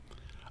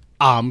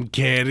I'm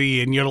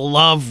carrying your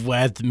love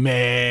with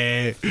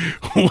me.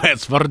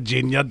 West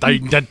Virginia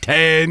down to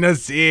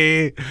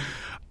Tennessee.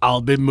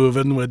 I'll be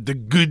moving with the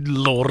good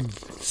Lord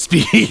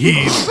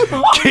speed.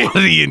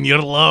 Carrying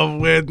your love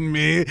with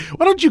me.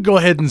 Why don't you go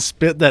ahead and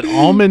spit that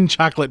almond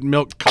chocolate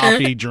milk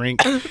coffee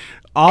drink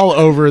all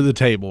over the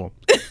table?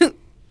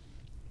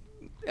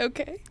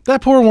 Okay.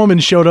 That poor woman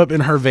showed up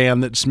in her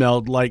van that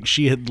smelled like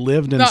she had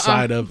lived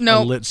inside of a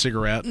lit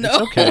cigarette. No.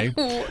 It's okay.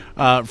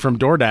 From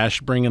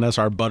DoorDash, bringing us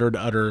our buttered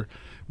udder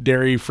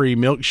dairy-free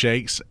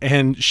milkshakes,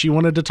 and she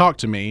wanted to talk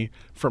to me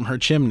from her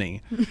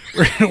chimney,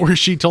 where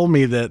she told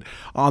me that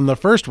on the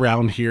first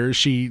round here,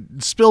 she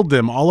spilled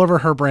them all over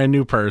her brand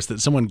new purse that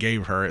someone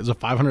gave her. It was a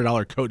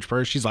 $500 Coach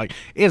purse. She's like,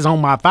 it's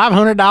on my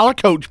 $500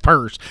 Coach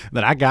purse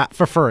that I got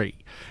for free.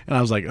 And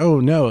I was like, oh,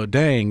 no,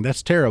 dang,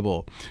 that's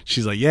terrible.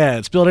 She's like, yeah,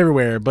 it spilled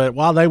everywhere. But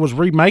while they was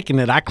remaking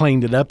it, I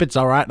cleaned it up. It's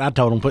all right. And I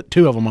told them put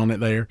 2 of them on it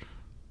there.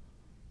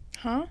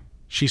 Huh?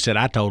 She said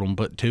I told them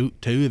put two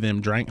of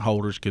them drink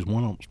holders because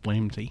one of them's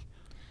flimsy.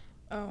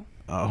 Oh.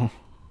 Oh.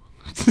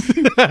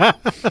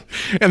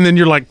 And then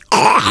you're like,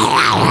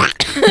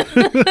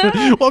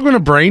 welcome to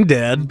Brain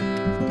Dead.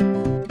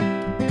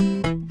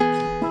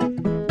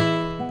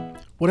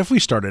 What if we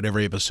started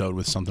every episode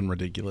with something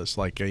ridiculous,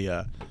 like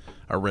a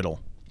riddle?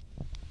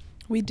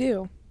 We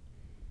do.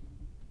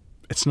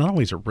 It's not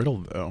always a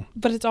riddle, though.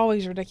 But it's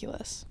always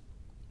ridiculous.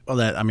 Well,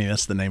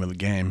 that's the name of the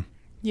game.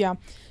 Yeah.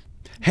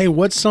 Hey,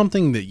 what's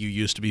something that you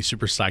used to be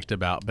super psyched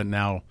about, but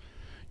now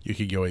you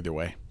could go either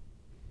way?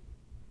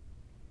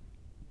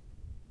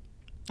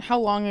 How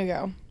long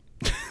ago?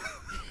 I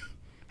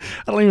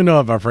don't even know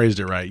if I phrased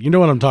it right. You know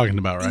what I'm talking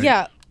about, right?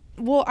 Yeah.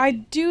 Well, I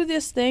do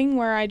this thing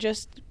where I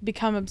just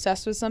become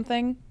obsessed with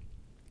something.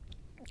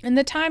 And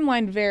the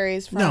timeline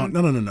varies from... No.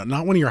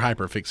 Not one of your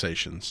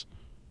hyperfixations.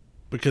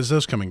 Because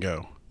those come and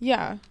go.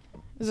 Yeah.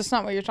 Is this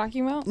not what you're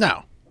talking about?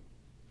 No.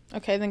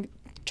 Okay, then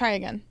try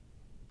again.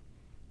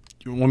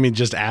 You want me to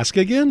just ask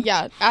again?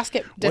 Yeah, ask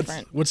it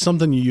different. What's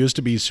something you used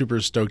to be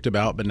super stoked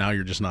about, but now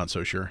you're just not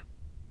so sure?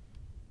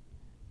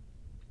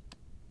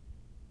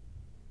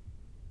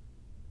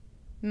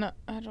 No,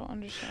 I don't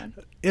understand.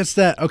 It's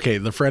that, okay,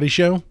 the Freddy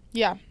Show?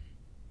 Yeah.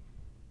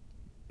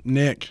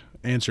 Nick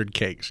answered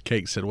Cakes.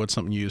 Cakes said, what's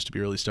something you used to be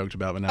really stoked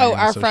about, but now you're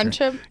not our so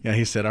friendship? Sure? Yeah,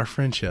 he said, our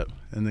friendship.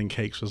 And then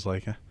Cakes was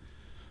like,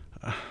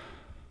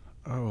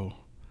 oh.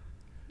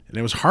 And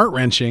it was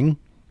heart-wrenching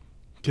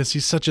because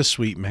he's such a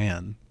sweet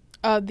man.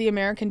 The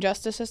American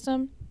justice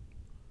system?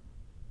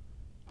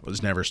 I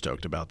was never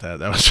stoked about that.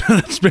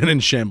 It's been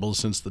in shambles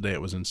since the day it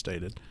was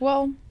instated.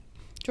 Well,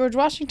 George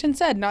Washington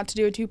said not to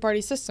do a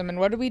two-party system, and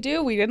what did? We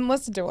didn't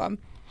listen to him.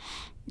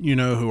 You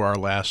know who our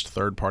last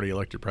third-party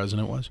elected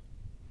president was?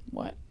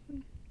 What?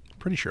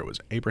 Pretty sure it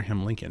was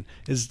Abraham Lincoln.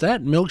 Is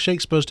that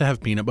milkshake supposed to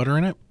have peanut butter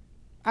in it?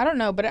 I don't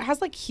know, but it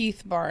has like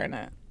Heath bar in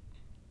it.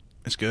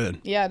 It's good.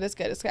 Yeah, it is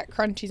good. It's got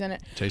crunchies in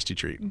it. Tasty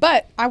treat.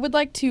 But I would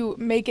like to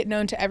make it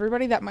known to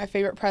everybody that my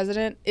favorite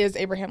president is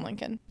Abraham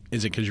Lincoln.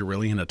 Is it because you're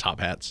really into top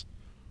hats?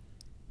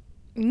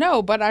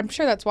 No, but I'm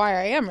sure that's why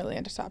I am really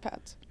into top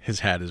hats.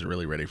 His hat is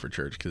really ready for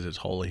church because it's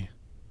holy.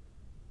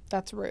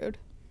 That's rude.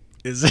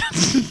 Is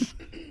it?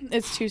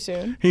 It's too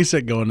soon. He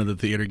said going to the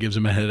theater gives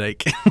him a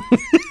headache.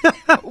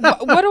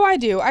 What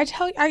do?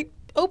 I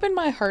open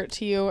my heart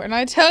to you, and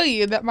I tell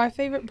you that my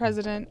favorite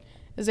president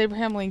is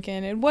Abraham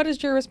Lincoln. And what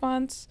is your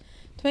response?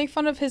 To make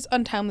fun of his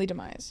untimely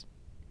demise.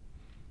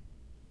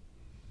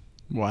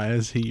 Why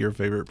is he your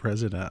favorite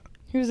president?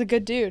 He was a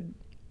good dude.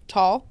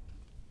 Tall.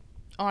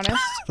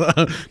 Honest.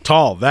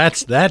 Tall.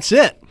 That's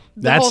it.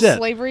 The whole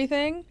slavery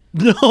thing.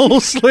 The whole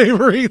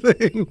slavery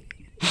thing.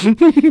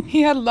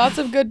 He had lots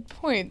of good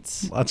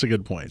points. Lots of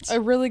good points.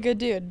 A really good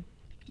dude.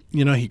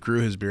 You know, he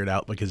grew his beard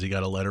out because he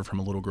got a letter from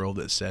a little girl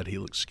that said he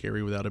looked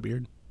scary without a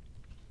beard.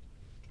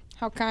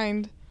 How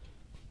kind.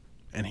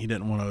 And he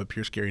didn't want to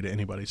appear scary to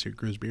anybody, so he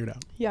grew his beard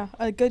out. Yeah,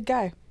 a good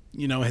guy.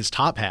 You know, his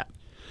top hat.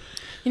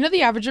 You know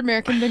the average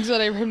American thinks about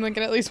Abraham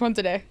Lincoln at least once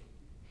a day.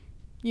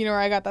 You know where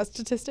I got that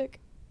statistic?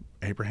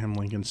 Abraham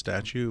Lincoln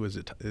statue?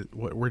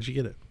 Where'd you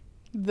get it?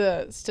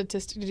 The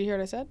statistic. Did you hear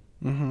what I said?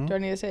 Mm-hmm. Do I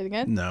need to say it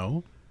again?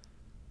 No.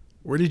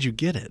 Where did you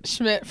get it?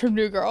 Schmidt from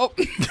New Girl.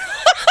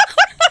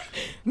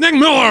 Nick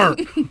Miller!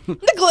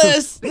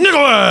 Nicholas!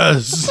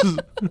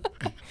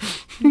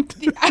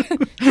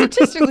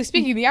 Statistically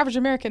speaking, the average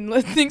American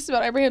thinks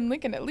about Abraham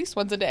Lincoln at least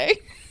once a day.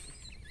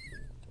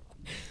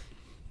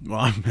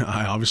 Well,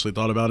 I obviously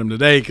thought about him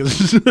today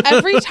because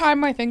every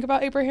time I think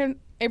about Abraham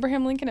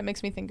Lincoln, it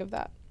makes me think of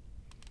that.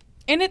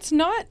 And it's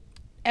not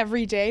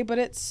every day, but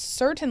it's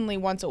certainly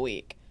once a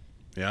week.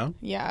 Yeah?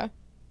 Yeah.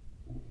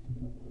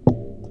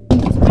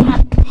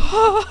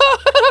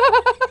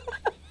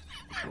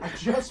 I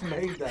just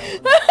made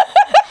that one.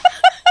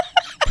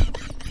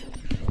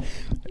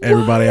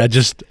 Everybody,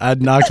 I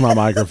knocked my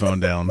microphone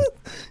down.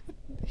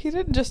 He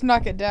didn't just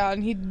knock it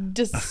down. He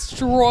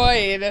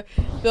destroyed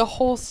the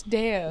whole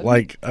stand.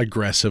 Like,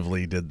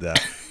 aggressively did that.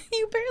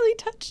 You barely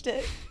touched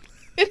it.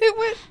 And it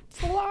went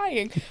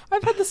flying.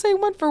 I've had the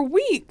same one for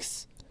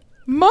weeks.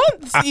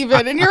 months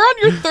even, and you're on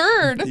your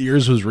third.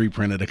 Yours was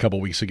reprinted a couple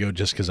weeks ago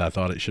just because I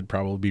thought it should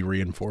probably be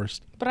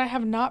reinforced. But I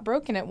have not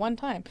broken it one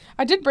time.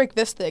 I did break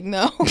this thing,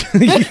 though.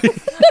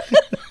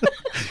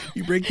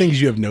 You break things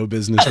you have no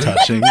business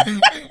touching.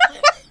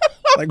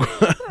 Like,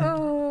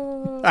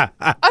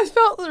 I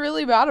felt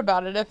really bad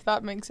about it, if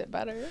that makes it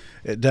better.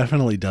 it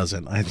definitely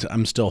doesn't.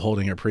 I'm still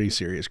holding a pretty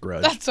serious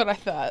grudge. That's what I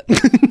thought.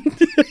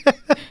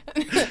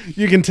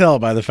 You can tell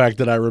by the fact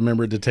that I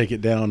remembered to take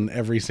it down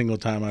every single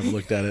time I've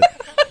looked at it,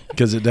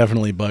 because it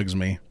definitely bugs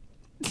me.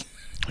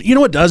 You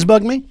know what does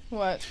bug me?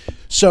 What?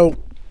 So,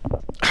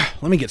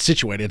 let me get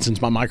situated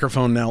since my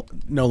microphone now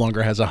no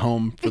longer has a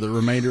home for the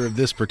remainder of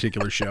this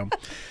particular show.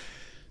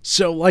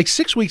 So, like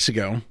 6 weeks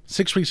ago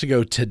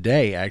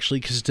today, actually,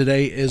 because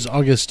today is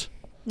August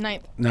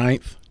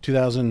 9th,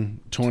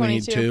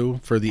 2022,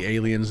 for the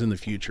aliens in the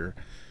future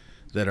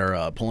that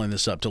are pulling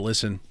this up to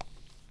listen.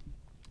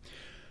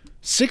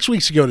 6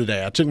 weeks ago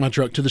today, I took my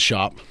truck to the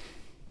shop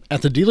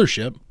at the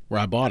dealership where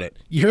I bought it.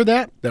 You hear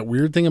that? That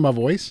weird thing in my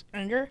voice?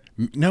 Anger?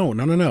 No.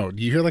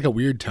 Do you hear like a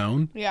weird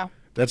tone? Yeah.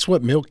 That's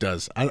what milk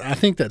does. I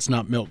think that's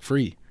not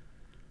milk-free.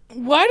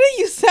 Why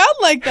do you sound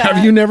like that?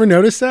 Have you never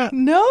noticed that?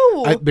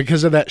 No.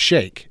 Because of that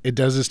shake. It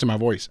does this to my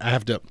voice. I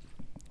have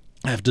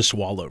to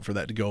swallow for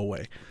that to go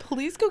away.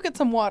 Please go get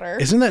some water.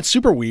 Isn't that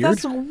super weird?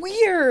 That's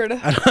weird.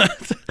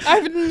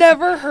 I've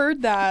never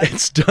heard that.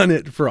 It's done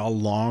it for a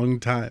long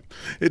time.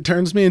 It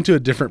turns me into a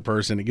different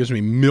person. It gives me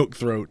milk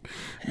throat.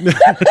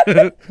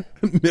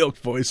 Milk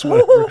voice,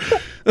 whatever.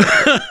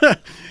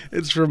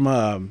 It's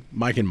from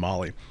Mike and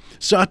Molly.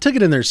 So I took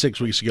it in there 6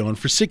 weeks ago, and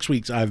for 6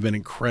 weeks I've been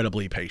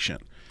incredibly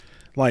patient.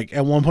 Like,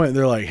 at one point,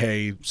 they're like,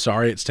 hey,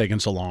 sorry it's taken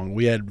so long.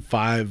 We had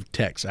 5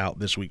 techs out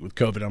this week with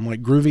COVID. I'm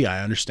like, groovy,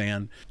 I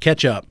understand.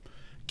 Catch up.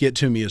 Get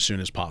to me as soon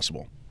as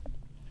possible.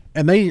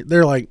 And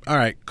they're like, all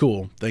right,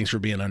 cool. Thanks for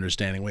being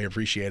understanding. We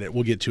appreciate it.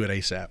 We'll get to it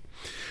ASAP.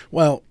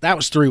 Well, that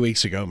was 3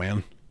 weeks ago,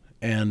 man.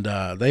 And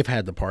they've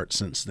had the part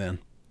since then.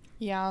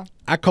 Yeah.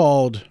 I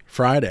called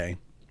Friday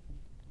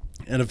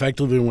and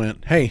effectively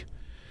went, hey,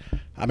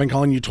 I've been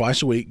calling you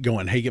twice a week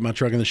going, hey, get my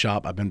truck in the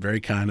shop. I've been very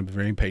kind. I've been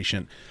very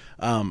patient.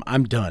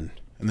 I'm done.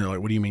 And they're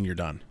like, what do you mean you're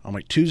done? I'm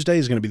like, Tuesday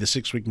is going to be the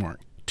 6 week mark.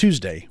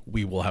 Tuesday,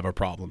 we will have a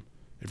problem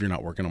if you're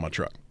not working on my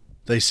truck.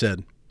 They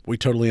said, we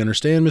totally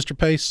understand, Mr.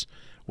 Pace.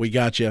 We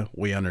got you.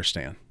 We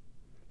understand.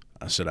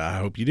 I said, I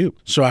hope you do.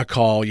 So I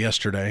call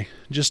yesterday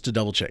just to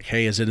double check.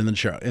 Hey, is it in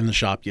the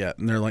shop yet?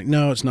 And they're like,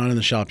 no, it's not in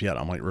the shop yet.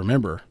 I'm like,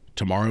 remember,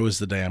 tomorrow is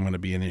the day I'm going to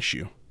be an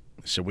issue.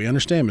 They said, we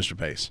understand, Mr.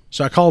 Pace.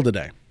 So I called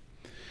today.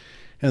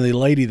 And the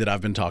lady that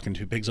I've been talking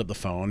to picks up the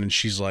phone, and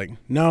she's like,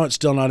 no, it's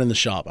still not in the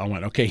shop. I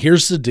went, okay,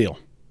 here's the deal.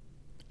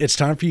 It's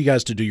time for you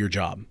guys to do your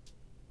job.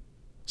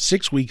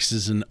 6 weeks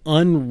is an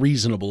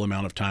unreasonable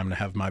amount of time to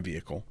have my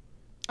vehicle.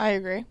 I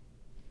agree.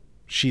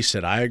 She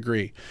said, I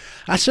agree.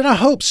 I said, I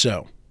hope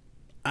so.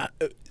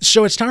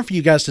 So it's time for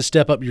you guys to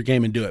step up your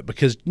game and do it,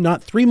 because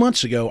not 3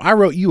 months ago, I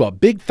wrote you a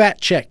big fat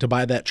check to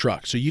buy that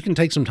truck so you can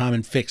take some time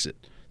and fix it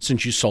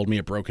since you sold me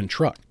a broken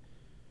truck.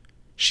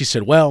 She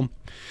said, well,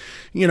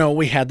 you know,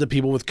 we had the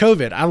people with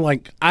COVID. I'm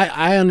like,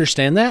 I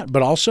understand that,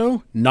 but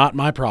also not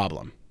my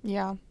problem.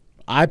 Yeah.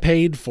 I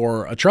paid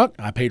for a truck.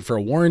 I paid for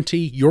a warranty.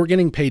 You're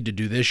getting paid to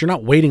do this. You're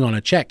not waiting on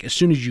a check. As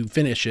soon as you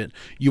finish it,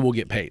 you will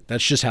get paid.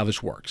 That's just how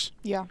this works.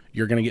 Yeah.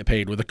 You're going to get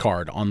paid with a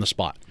card on the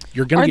spot.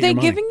 You're going to get your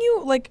money. Are they giving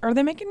you, like, are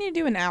they making you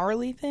do an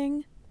hourly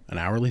thing? An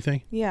hourly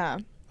thing? Yeah.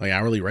 Like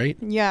hourly rate?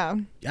 Yeah.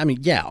 I mean,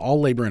 yeah, all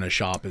labor in a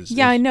shop is...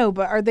 Yeah, I know,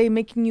 but are they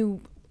making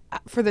you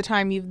for the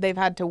time they've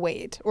had to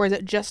wait? Or is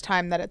it just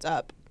time that it's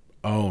up?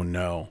 Oh,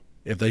 no.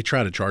 If they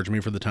try to charge me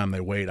for the time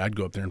they wait, I'd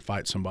go up there and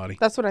fight somebody.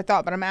 That's what I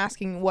thought, but I'm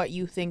asking what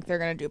you think they're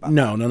going to do about that.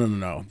 No.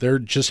 No. They're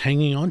just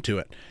hanging on to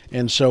it.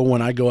 And so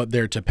when I go up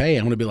there to pay,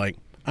 I'm going to be like,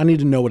 I need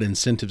to know what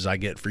incentives I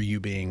get for you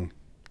being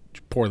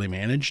poorly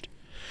managed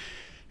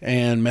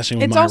and messing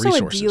with my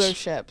resources. It's also a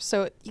dealership,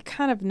 so you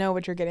kind of know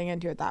what you're getting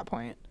into at that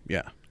point.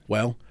 Yeah.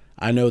 Well,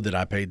 I know that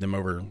I paid them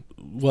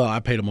I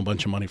paid them a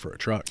bunch of money for a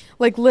truck.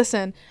 Like,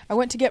 listen, I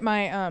went to get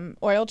my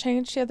oil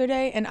changed the other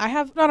day, and I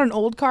have not an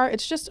old car.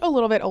 It's just a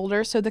little bit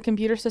older, so the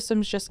computer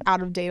system's just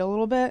out of date a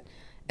little bit.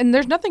 And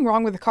there's nothing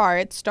wrong with the car.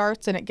 It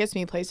starts and it gets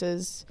me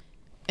places,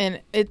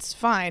 and it's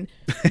fine.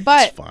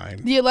 But it's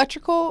fine. The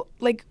electrical,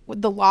 like,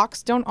 the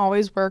locks don't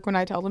always work when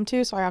I tell them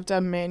to, so I have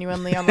to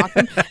manually unlock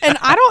them. And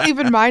I don't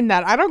even mind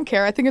that. I don't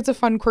care. I think it's a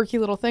fun, quirky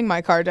little thing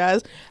my car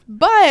does.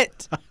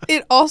 But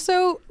it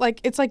also, like,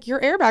 it's like your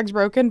airbag's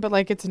broken, but,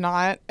 like, it's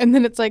not. And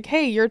then it's like,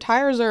 hey, your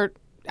tires are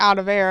out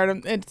of air,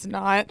 and it's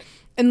not.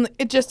 And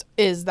it just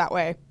is that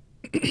way.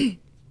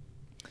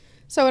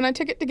 So when I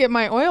took it to get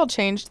my oil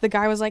changed, the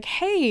guy was like,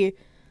 hey,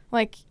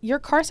 like, your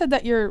car said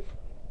that your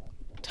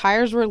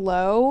tires were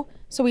low,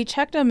 so we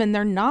checked them and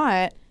they're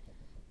not.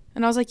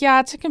 And I was like,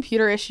 yeah, it's a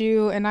computer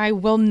issue, and I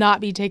will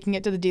not be taking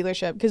it to the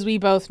dealership, because we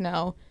both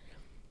know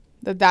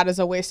that is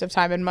a waste of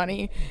time and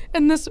money.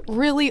 And this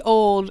really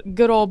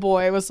good old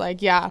boy was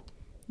like, yeah,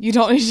 you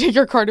don't need to take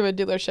your car to a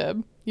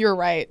dealership. You're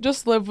right.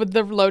 Just live with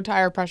the low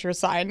tire pressure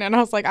sign. And I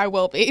was like, I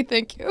will be.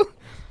 Thank you.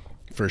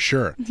 For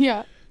sure.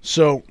 Yeah.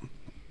 So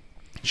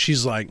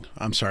She's like,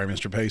 I'm sorry,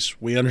 Mr. Pace.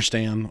 We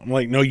understand. I'm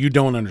like, no, you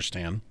don't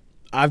understand.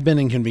 I've been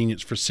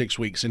inconvenienced for 6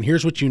 weeks, and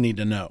here's what you need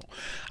to know.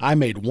 I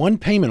made one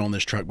payment on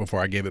this truck before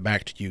I gave it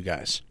back to you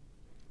guys.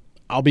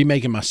 I'll be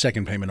making my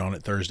second payment on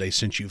it Thursday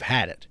since you've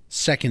had it.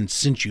 Second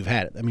since you've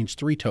had it. That means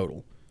 3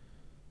 total.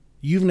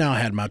 You've now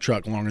had my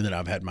truck longer than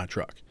I've had my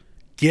truck.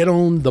 Get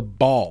on the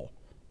ball.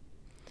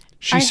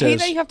 She says, hate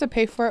that you have to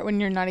pay for it when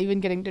you're not even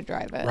getting to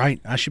drive it. Right.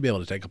 I should be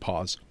able to take a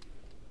pause.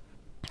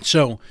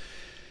 So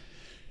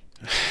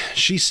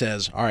she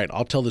says, all right,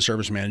 I'll tell the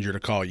service manager to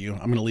call you.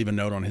 I'm going to leave a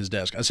note on his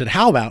desk. I said,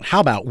 how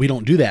about we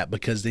don't do that?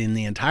 Because in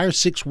the entire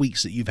 6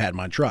 weeks that you've had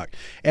my truck,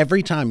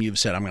 every time you've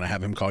said, I'm going to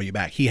have him call you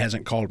back, he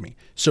hasn't called me.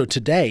 So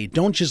today,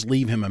 don't just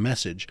leave him a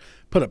message.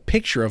 Put a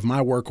picture of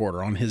my work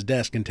order on his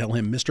desk and tell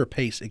him Mr.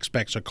 Pace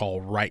expects a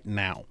call right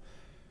now.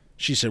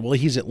 She said, well,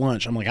 he's at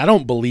lunch. I'm like, I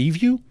don't believe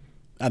you.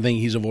 I think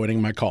he's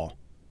avoiding my call.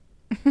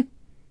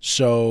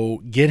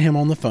 So get him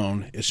on the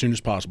phone as soon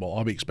as possible.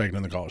 I'll be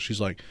expecting the call.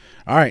 She's like,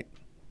 all right,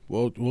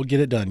 we'll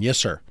get it done. Yes,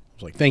 sir. I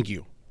was like, thank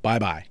you.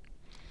 Bye-bye.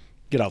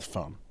 Get off the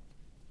phone.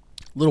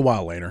 A little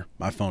while later,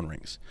 my phone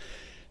rings.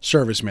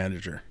 Service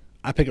manager.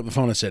 I pick up the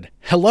phone and said,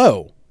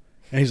 hello.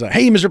 And he's like,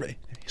 hey, Mr.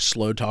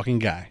 Slow-talking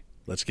guy.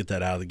 Let's get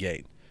that out of the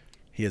gate.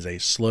 He is a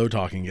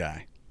slow-talking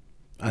guy.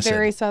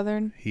 Very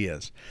Southern. He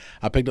is.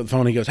 I picked up the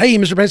phone and he goes, hey,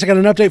 Mr. Pace, I got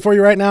an update for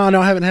you right now. I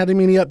know I haven't had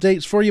many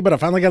updates for you, but I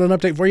finally got an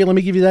update for you. Let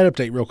me give you that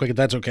update real quick if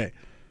that's okay.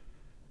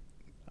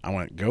 I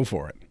went, go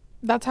for it.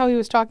 That's how he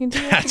was talking to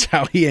you? That's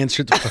how he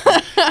answered the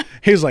phone.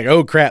 He was like,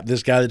 oh, crap,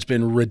 this guy that's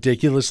been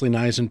ridiculously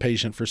nice and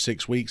patient for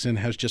 6 weeks and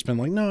has just been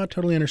like, no, I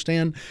totally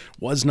understand,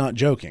 was not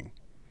joking.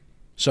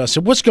 So I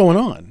said, what's going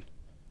on?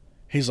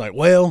 He's like,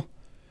 well,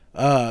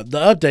 the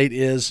update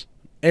is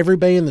every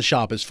bay in the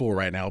shop is full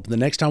right now. But the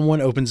next time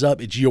one opens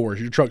up, it's yours.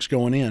 Your truck's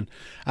going in.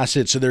 I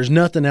said, so there's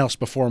nothing else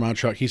before my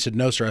truck? He said,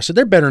 no, sir. I said,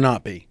 there better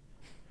not be.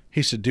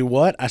 He said, do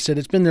what? I said,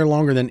 it's been there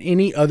longer than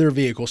any other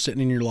vehicle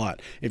sitting in your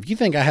lot. If you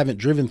think I haven't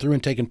driven through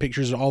and taken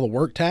pictures of all the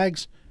work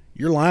tags,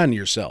 you're lying to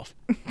yourself.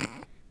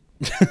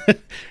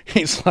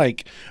 He's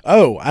like,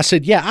 oh. I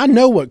said, yeah, I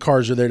know what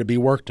cars are there to be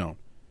worked on.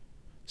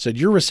 Said,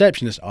 your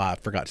receptionist, oh, I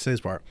forgot to say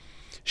this part.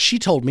 She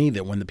told me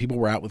that when the people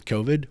were out with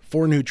COVID,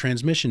 4 new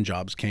transmission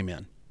jobs came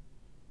in.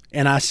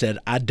 And I said,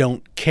 I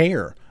don't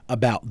care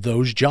about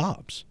those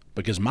jobs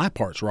because my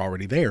parts were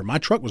already there. My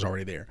truck was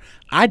already there.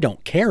 I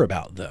don't care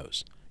about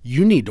those.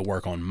 You need to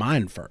work on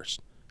mine first.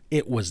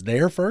 It was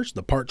there first.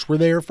 The parts were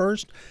there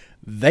first.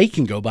 They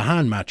can go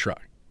behind my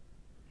truck.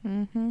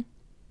 Mm-hmm.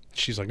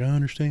 She's like, I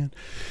understand.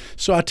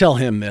 So I tell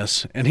him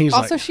this, and he's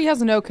also, like, she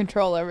has no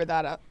control over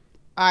that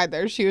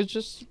either. She was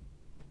just...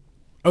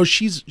 Oh,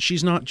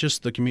 she's not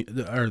just the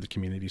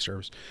community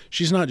service.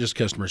 She's not just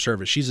customer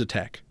service. She's a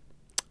tech.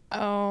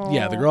 Oh.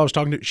 Yeah, the girl I was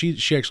talking to,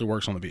 she actually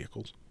works on the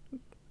vehicles.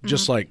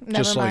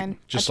 Never mind.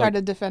 I tried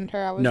to defend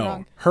her. I was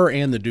wrong. Her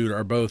and the dude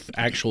are both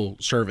actual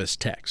service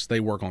techs. They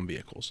work on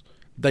vehicles.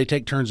 They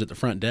take turns at the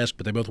front desk,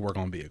 but they both work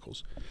on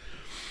vehicles.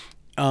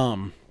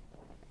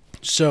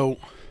 So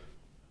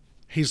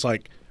he's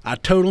like, I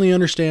totally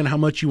understand how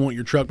much you want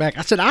your truck back.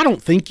 I said, I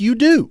don't think you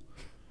do.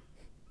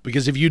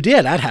 Because if you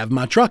did, I'd have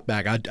my truck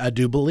back. I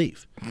do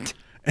believe.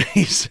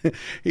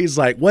 He's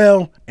like,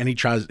 well, and he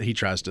tries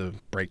to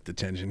break the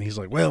tension. He's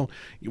like, well,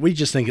 we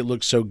just think it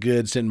looks so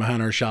good sitting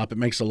behind our shop. It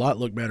makes a lot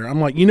look better. I'm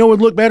like, you know what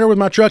would look better with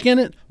my truck in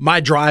it? My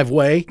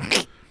driveway.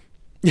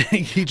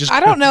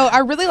 I don't know. I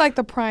really like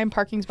the prime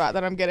parking spot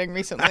that I'm getting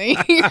recently.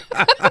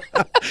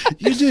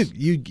 You do.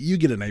 You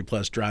get an A+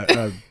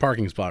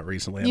 parking spot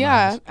recently.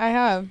 Yeah, I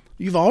have.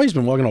 You've always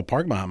been walking to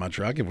park behind my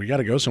truck. If we got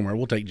to go somewhere,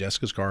 we'll take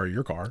Jessica's car or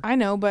your car. I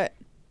know, but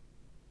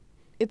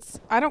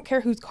I don't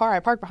care whose car I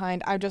park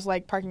behind. I just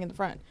like parking in the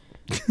front.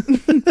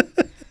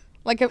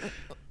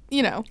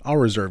 I'll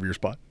reserve your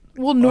spot.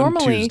 Well,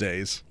 normally on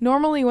Tuesdays.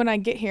 Normally when I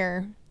get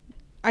here,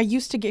 I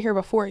used to get here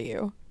before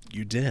you.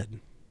 You did.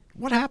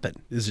 What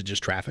happened? Is it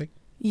just traffic?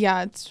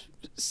 Yeah,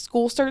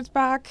 school starts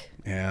back.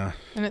 Yeah.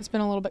 And it's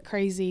been a little bit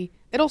crazy.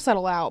 It'll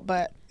settle out,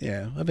 but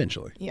yeah,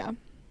 eventually. Yeah.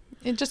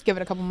 Just give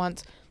it a couple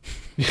months.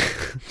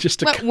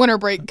 Let winter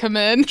break come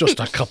in.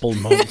 Just a couple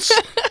months.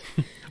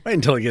 Wait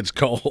until it gets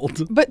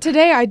cold. But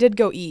today I did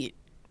go eat.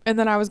 And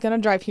then I was going to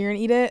drive here and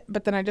eat it,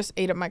 but then I just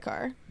ate at my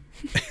car.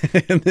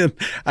 And then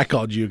I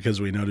called you because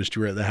we noticed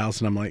you were at the house,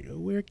 and I'm like,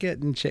 we're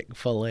getting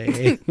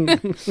Chick-fil-A.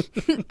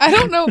 I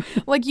don't know.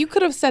 Like, you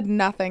could have said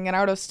nothing, and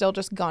I would have still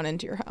just gone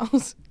into your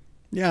house.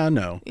 Yeah, I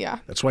know. Yeah.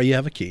 That's why you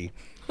have a key.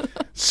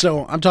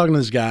 So I'm talking to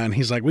this guy, and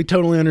he's like, we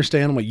totally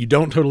understand. I'm like, you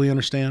don't totally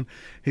understand?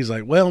 He's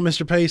like, well,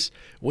 Mr. Pace,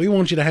 we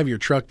want you to have your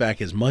truck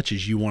back as much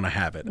as you want to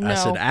have it. No. I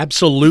said,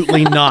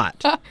 absolutely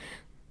not.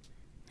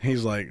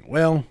 He's like,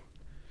 well,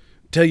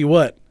 tell you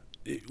what,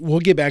 we'll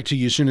get back to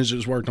you as soon as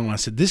it's worked on. I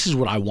said, this is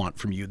what I want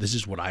from you. This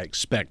is what I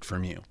expect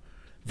from you.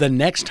 The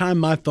next time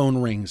my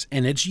phone rings,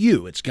 and it's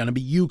you, it's going to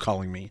be you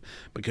calling me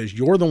because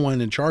you're the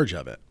one in charge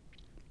of it.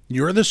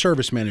 You're the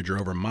service manager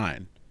over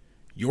mine.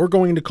 You're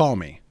going to call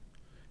me.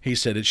 He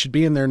said, it should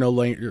be in there no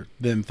later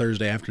than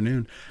Thursday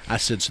afternoon. I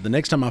said, so the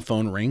next time my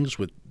phone rings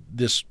with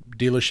this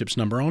dealership's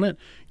number on it.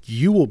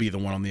 You will be the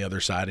one on the other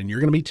side, and you're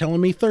going to be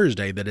telling me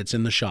Thursday that it's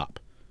in the shop.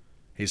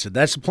 He said,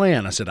 that's the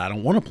plan. I said, I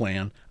don't want a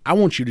plan. I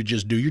want you to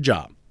just do your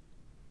job.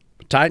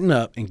 Tighten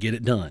up and get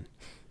it done.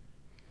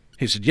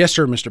 He said, yes,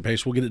 sir, Mr.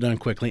 Pace, we'll get it done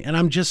quickly. And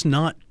I'm just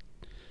not,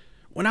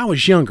 when I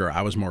was younger,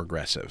 I was more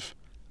aggressive.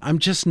 I'm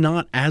just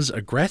not as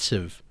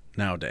aggressive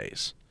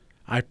nowadays.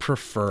 I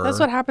prefer. That's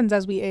what happens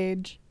as we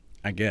age.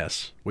 I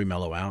guess we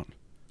mellow out.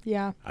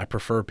 Yeah. I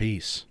prefer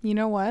peace. You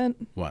know what?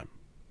 What?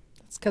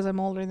 It's because I'm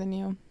older than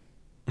you.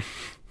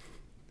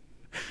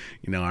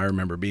 You know, I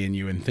remember being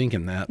you and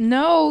thinking that.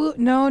 No. It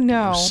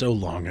was so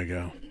long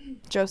ago.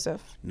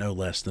 Joseph. No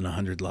less than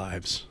 100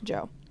 lives.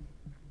 Joe.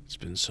 It's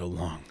been so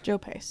long. Joe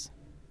Pace.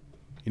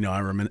 You know,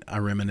 I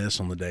reminisce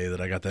on the day that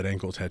I got that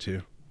ankle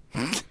tattoo.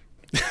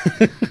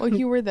 Well,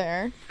 you were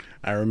there.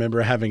 I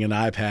remember having an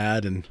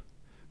iPad and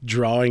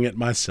drawing it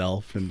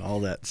myself and all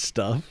that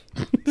stuff.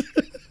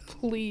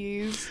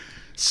 Please.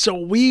 So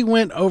we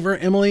went over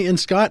Emily and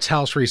Scott's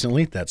house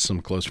recently. That's some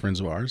close friends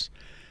of ours.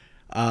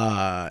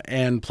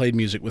 And played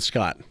music with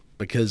Scott.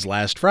 Because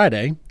last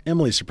Friday,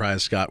 Emily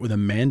surprised Scott with a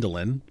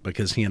mandolin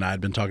because he and I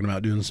had been talking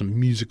about doing some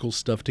musical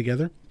stuff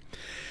together.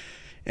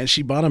 And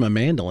she bought him a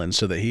mandolin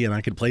so that he and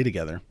I could play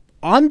together.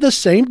 On the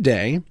same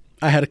day,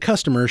 I had a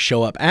customer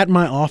show up at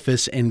my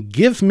office and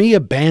give me a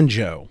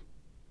banjo.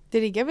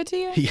 Did he give it to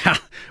you? Yeah.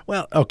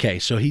 Well, okay.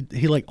 So he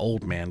like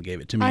old man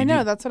gave it to me. I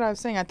know. That's what I was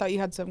saying. I thought you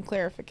had some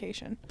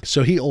clarification.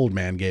 So he old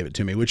man gave it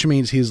to me, which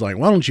means he's like,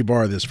 why don't you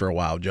borrow this for a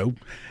while, Joe?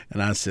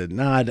 And I said,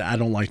 nah, I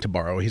don't like to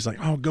borrow. He's like,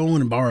 oh, go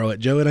in and borrow it,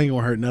 Joe. It ain't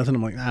going to hurt nothing.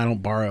 I'm like, nah, I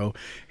don't borrow.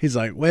 He's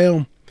like,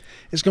 well,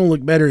 it's going to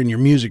look better in your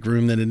music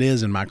room than it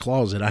is in my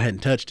closet. I hadn't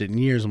touched it in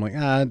years. I'm like,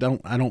 I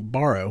don't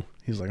borrow.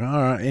 He's like,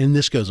 all right. And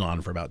this goes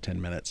on for about 10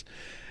 minutes.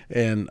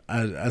 And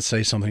I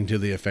say something to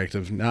the effect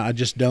of, no, I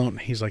just don't.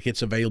 He's like,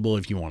 it's available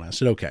if you want. I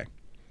said, okay.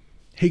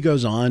 He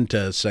goes on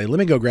to say, let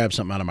me go grab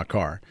something out of my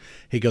car.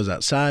 He goes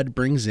outside,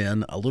 brings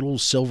in a little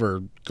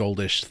silver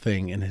goldish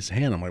thing in his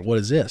hand. I'm like, what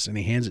is this? And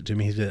he hands it to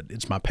me. He said,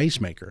 it's my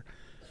pacemaker.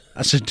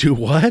 I said, do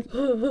what?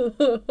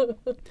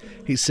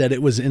 He said,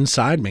 it was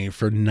inside me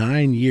for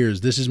 9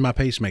 years. This is my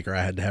pacemaker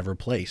I had to have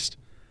replaced.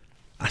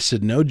 I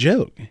said, no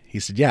joke.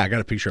 He said, yeah, I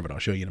got a picture of it. I'll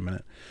show you in a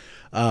minute.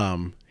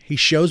 He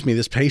shows me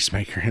this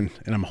pacemaker and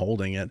I'm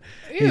holding it.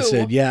 Ew. He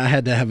said, yeah, I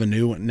had to have a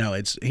new one. No,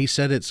 he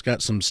said it's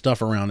got some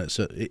stuff around it.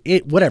 So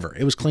whatever.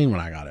 It was clean when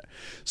I got it.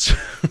 So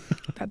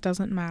That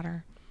doesn't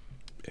matter.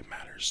 it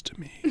matters to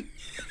me.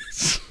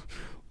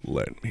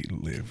 Let me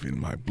live in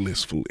my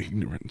blissful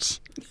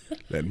ignorance.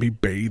 Let me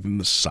bathe in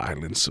the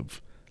silence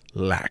of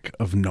lack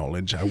of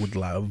knowledge. I would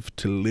love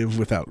to live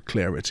without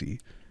clarity.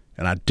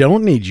 And I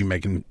don't need you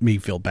making me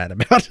feel bad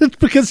about it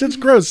because it's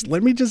gross.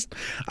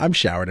 I'm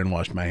showered and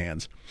washed my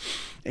hands.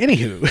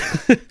 Anywho.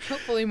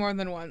 Hopefully more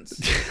than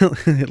once.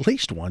 At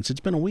least once. It's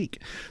been a week.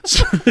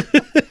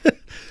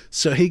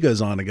 So he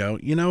goes on to go,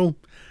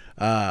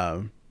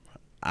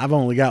 I've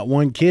only got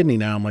one kidney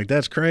now. I'm like,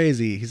 that's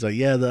crazy. He's like,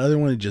 yeah, the other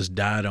one just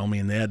died on me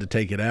and they had to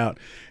take it out.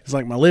 It's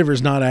like, my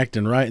liver's not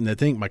acting right and they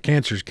think my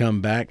cancer's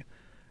come back.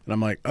 And I'm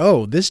like,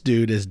 oh, this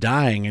dude is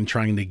dying and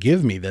trying to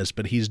give me this,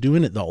 but he's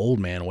doing it the old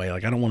man way.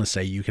 Like, I don't want to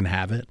say you can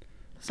have it.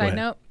 Side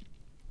note,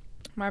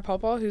 my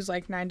papa, who's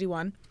like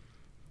 91,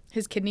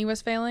 his kidney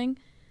was failing.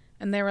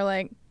 And they were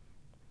like,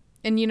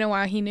 and you know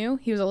why he knew?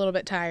 He was a little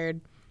bit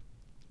tired.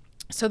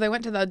 So they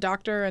went to the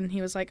doctor and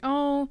he was like,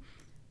 oh,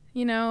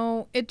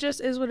 it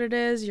just is what it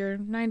is. You're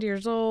 90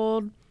 years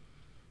old.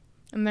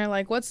 And they're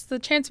like, what's the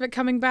chance of it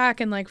coming back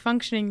and like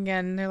functioning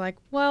again? And they're like,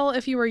 well,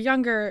 if you were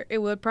younger, it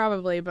would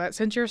probably. But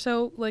since you're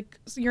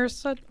you're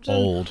such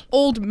an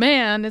old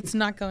man, it's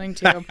not going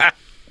to.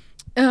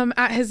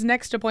 At his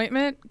next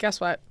appointment, guess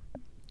what?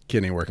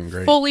 Kidney working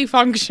great. Fully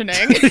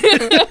functioning.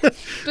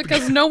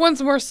 Because no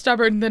one's more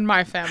stubborn than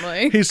my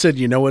family. He said,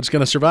 you know what's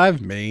going to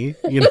survive me?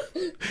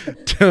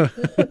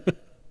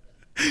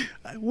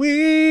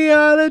 We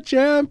are the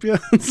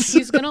champions.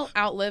 He's going to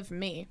outlive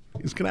me.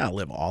 He's going to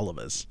outlive all of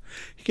us.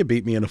 He could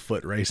beat me in a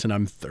foot race and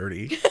I'm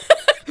 30.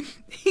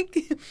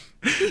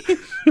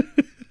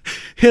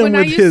 Him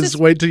with his,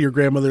 wait till your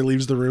grandmother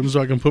leaves the room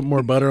so I can put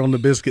more butter on the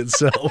biscuit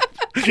self.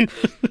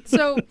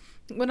 So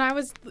when I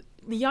was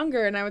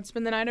younger and I would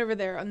spend the night over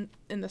there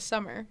in the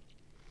summer,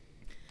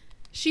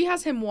 she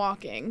has him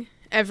walking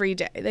every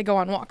day. They go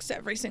on walks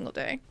every single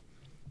day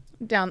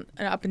down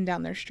and up and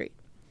down their street.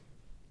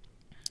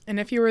 And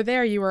if you were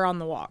there, you were on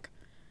the walk.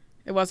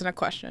 It wasn't a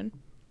question.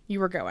 You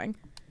were going.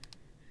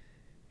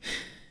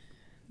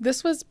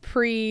 This was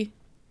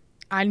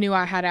I knew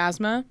I had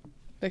asthma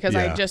because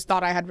I just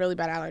thought I had really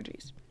bad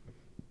allergies.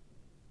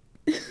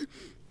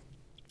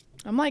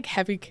 I'm like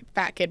heavy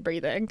fat kid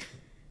breathing.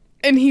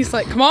 And he's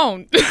like, come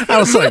on. I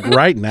was like,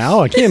 right now?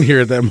 I can't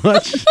hear it that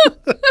much.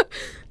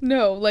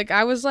 No, like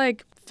I was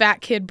like fat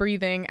kid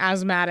breathing,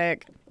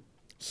 asthmatic,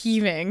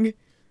 heaving.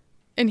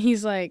 And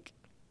he's like,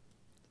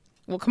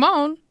 well, come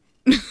on.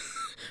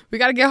 We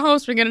got to get home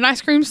so we can get an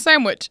ice cream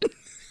sandwich.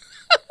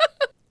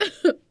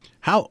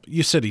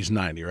 You said he's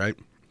 90, right?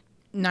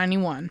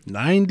 91.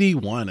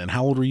 91. And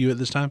how old were you at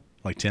this time?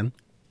 Like 10?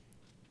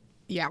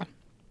 Yeah.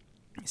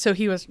 So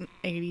he was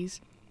 80s.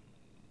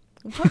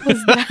 What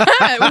was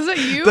that? Was it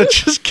you? That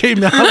just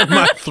came out of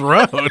my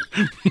throat.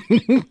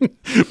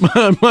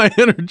 my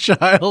inner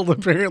child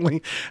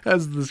apparently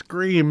has the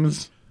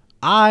screams.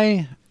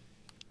 Not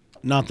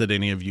that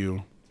any of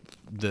you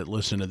that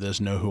listen to this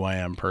know who I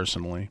am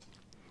personally.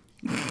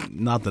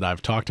 Not that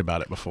I've talked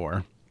about it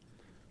before.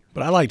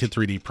 But I like to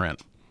 3D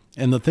print.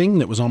 And the thing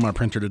that was on my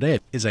printer today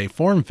is a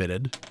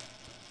form-fitted.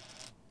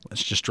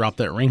 Let's just drop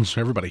that ring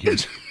so everybody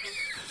hears.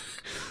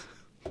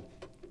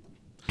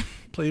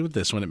 Play with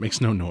this one. It makes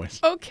no noise.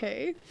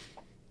 Okay.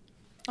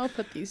 I'll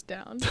put these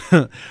down.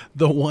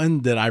 The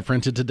one that I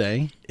printed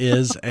today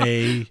is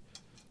a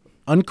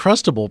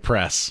uncrustable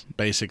press,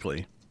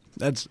 basically.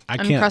 I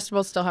can't.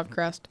 Uncrustables still have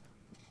crust.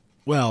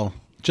 Well,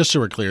 just so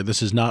we're clear,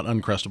 this is not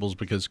Uncrustables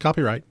because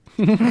copyright.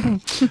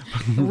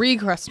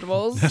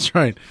 Recrustables. That's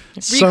right.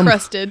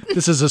 Recrusted.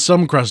 This is a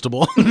some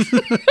crustable.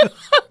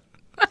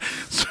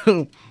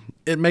 So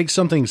it makes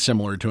something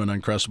similar to an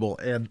Uncrustable,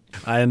 and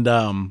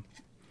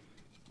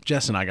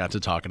Jess and I got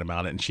to talking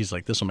about it, and she's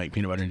like, "This will make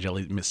peanut butter and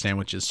jelly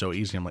sandwiches so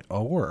easy." I'm like,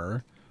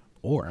 or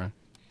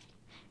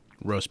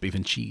roast beef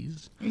and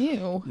cheese.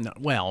 Ew. No,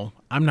 well,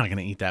 I'm not going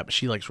to eat that, but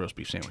she likes roast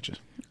beef sandwiches.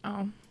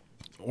 Oh.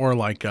 Or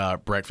like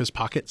breakfast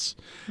pockets,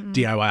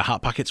 DIY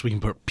hot pockets. We can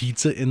put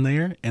pizza in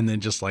there and then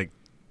just like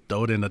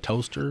throw it in a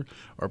toaster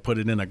or put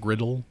it in a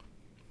griddle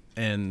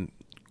and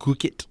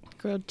cook it.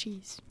 Grilled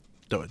cheese.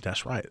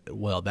 That's right.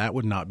 Well, that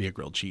would not be a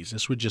grilled cheese.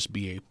 This would just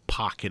be a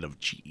pocket of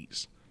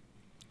cheese.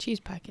 Cheese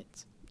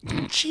packets.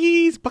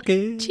 Cheese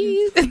pocket.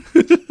 Cheese.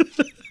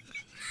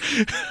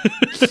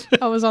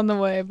 I was on the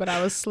way, but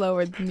I was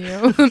slower than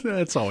you.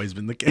 That's always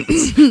been the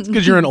case.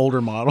 Because you're an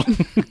older model.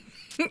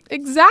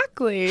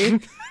 Exactly.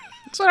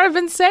 That's what I've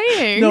been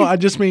saying. No, I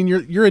just mean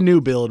you're a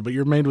new build, but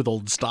you're made with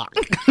old stock.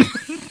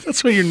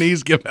 That's why your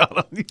knees give out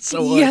on you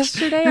so much.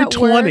 Yesterday you're at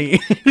 20.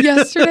 work.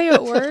 Yesterday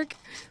at work,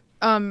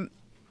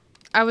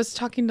 I was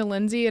talking to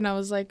Lindsay, and I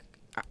was like,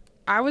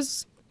 I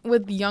was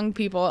with young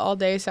people all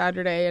day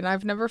Saturday, and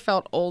I've never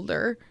felt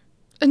older.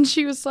 And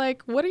she was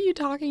like, "What are you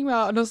talking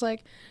about?" And I was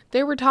like,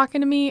 they were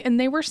talking to me, and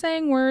they were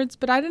saying words,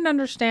 but I didn't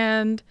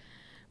understand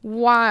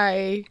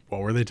why.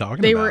 What were they talking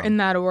about? They were in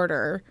that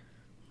order.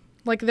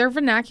 Like, their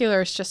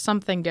vernacular is just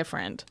something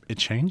different. It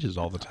changes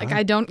all the time. Like,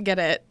 I don't get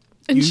it.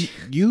 And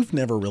You've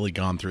never really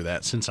gone through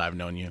that since I've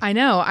known you. I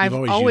know. I've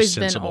always used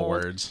been sensible old.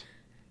 words.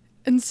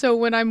 And so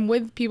when I'm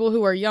with people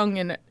who are young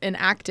and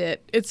act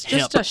it, it's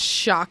just a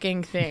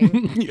shocking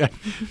thing. Yeah.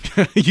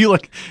 you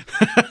like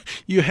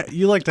you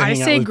like to I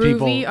hang out say with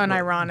groovy people.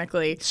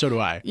 unironically. So do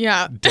I.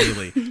 Yeah.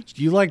 Daily.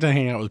 You like to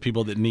hang out with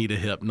people that need a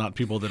hip, not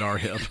people that are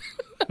hip.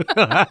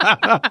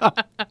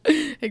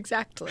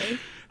 Exactly.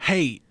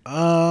 Hey,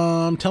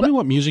 tell me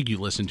what music you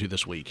listened to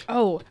this week.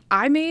 Oh,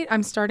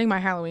 I'm starting my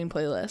Halloween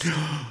playlist.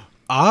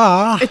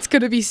 It's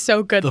going to be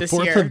so good this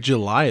year. The 4th of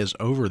July is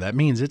over. That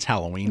means it's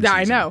Halloween season. Yeah,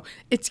 I know.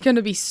 It's going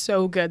to be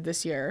so good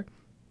this year.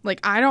 Like,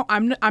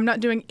 I'm not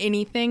doing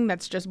anything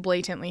that's just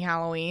blatantly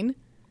Halloween.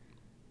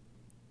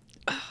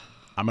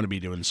 I'm going to be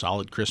doing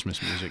solid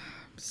Christmas music.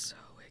 I'm so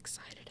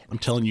excited. I'm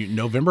telling you,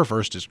 November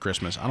 1st is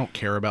Christmas. I don't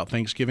care about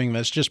Thanksgiving.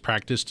 That's just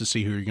practice to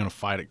see who you're going to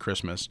fight at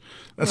Christmas.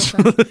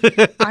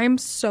 I'm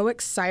so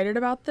excited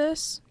about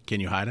this. Can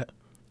you hide it?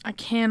 I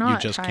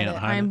cannot You just hide can't it.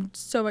 hide it? I'm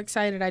so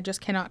excited. I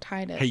just cannot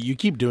hide it. Hey, you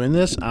keep doing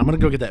this. I'm going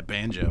to go get that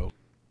banjo.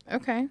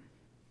 Okay.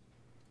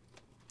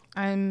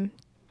 I'm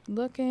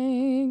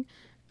looking.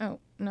 Oh,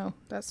 no,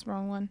 that's the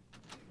wrong one.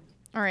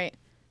 All right.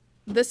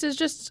 This is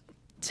just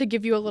to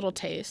give you a little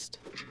taste.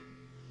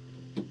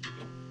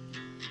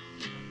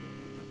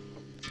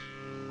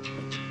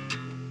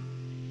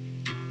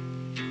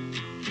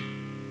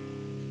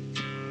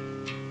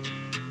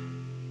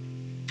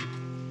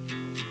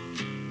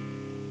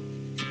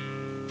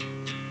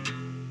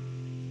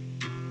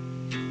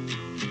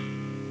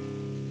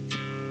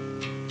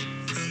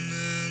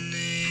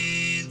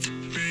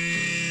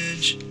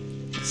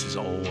 This is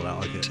old. I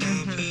like it.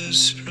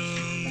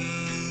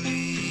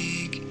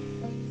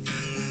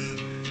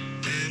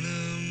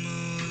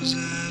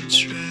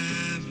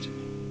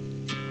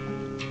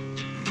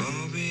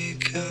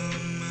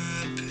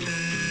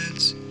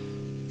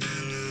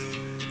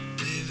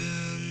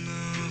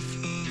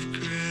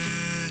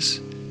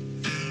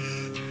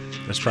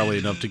 That's probably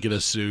enough to get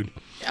us sued.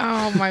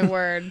 Oh, my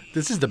word.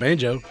 This is the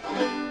banjo.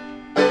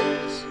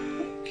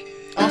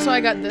 Also,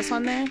 I got this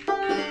on there.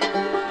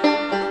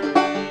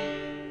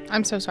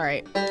 I'm so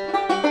sorry.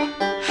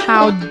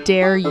 How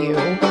dare you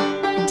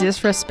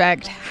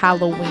disrespect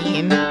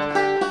Halloween?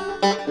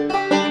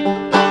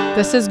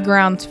 This is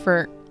grounds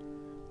for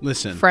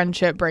Listen.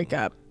 friendship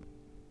breakup.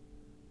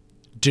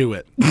 Do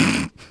it.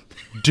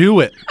 Do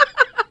it.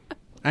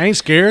 I ain't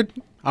scared.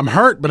 I'm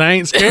hurt, but I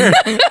ain't scared.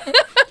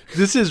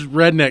 This is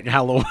redneck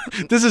Halloween.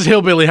 This is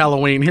hillbilly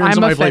Halloween. Hearing I'm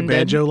somebody offended. play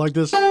banjo like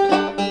this.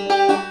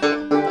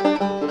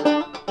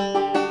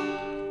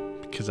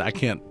 Because I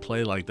can't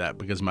play like that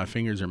because my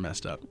fingers are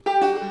messed up.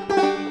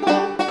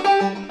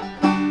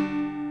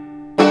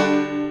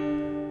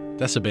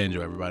 That's a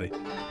banjo, everybody.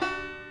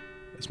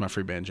 That's my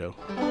free banjo.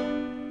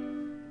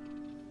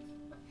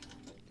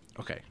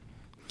 Okay.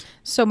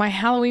 So my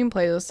Halloween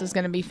playlist is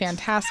going to be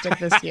fantastic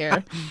this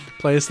year.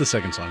 Play us the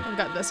second song. I've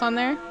got this on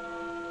there.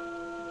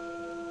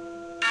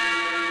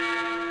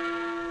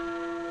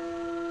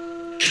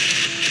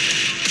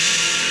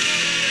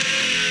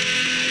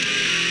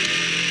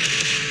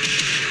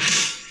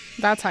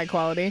 That's high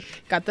quality.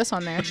 Got this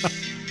on there.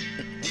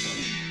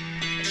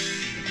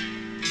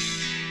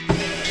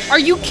 Are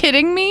you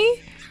kidding me?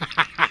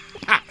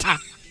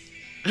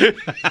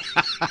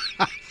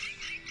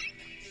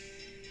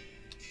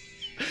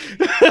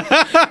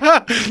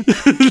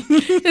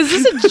 Is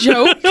this a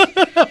joke?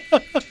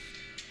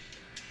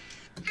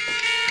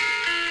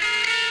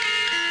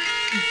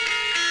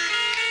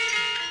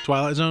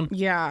 Twilight Zone?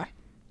 Yeah.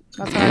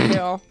 That's how I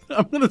feel.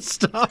 I'm going to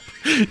stop.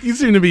 You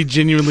seem to be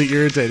genuinely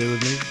irritated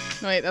with me.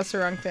 Wait, that's the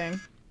wrong thing.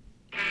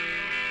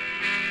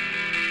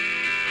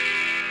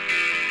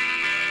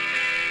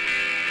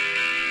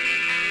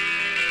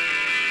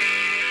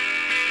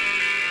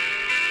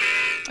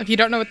 If you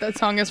don't know what that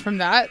song is from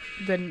that,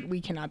 then we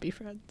cannot be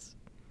friends.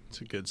 It's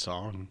a good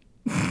song.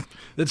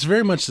 It's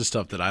very much the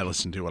stuff that I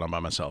listen to when I'm by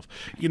myself.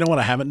 You know what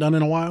I haven't done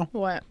in a while?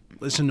 What?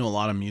 Listen to a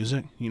lot of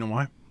music. You know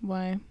why?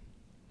 Why?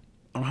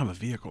 I don't have a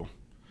vehicle.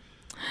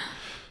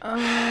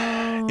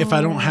 Oh. If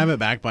I don't have it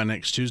back by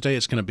next Tuesday,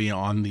 it's going to be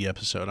on the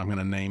episode. I'm going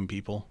to name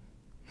people.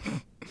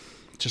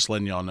 Just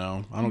letting y'all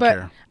know. I don't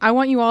care. I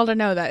want you all to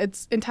know that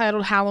it's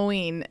entitled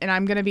Halloween, and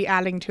I'm going to be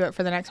adding to it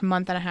for the next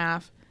month and a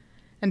half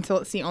until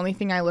it's the only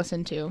thing I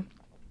listen to.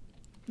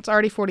 It's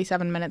already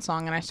 47 minutes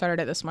long, and I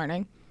started it this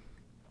morning.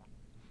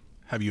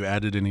 Have you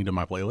added any to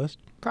my playlist?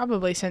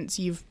 Probably since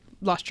you've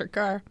lost your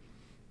car.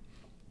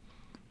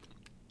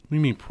 What do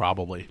you mean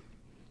probably?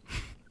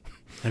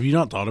 Have you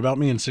not thought about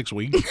me in 6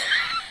 weeks?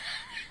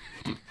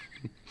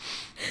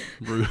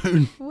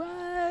 Rude.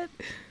 What?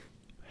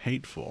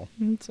 Hateful.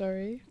 I'm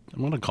sorry. I'm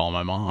going to call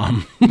my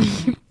mom.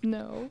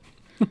 No.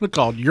 I'm going to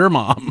call your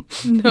mom.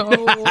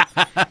 No.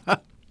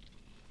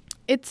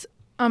 It's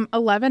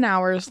 11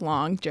 hours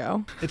long,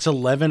 Joe. It's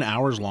 11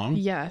 hours long?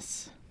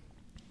 Yes.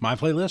 My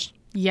playlist?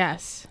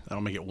 Yes.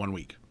 That'll make it 1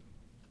 week.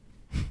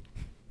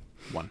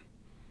 One.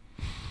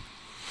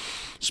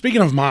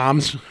 Speaking of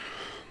moms,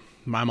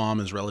 my mom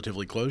is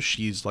relatively close.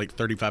 She's like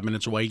 35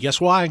 minutes away. Guess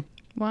why?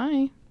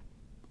 Why?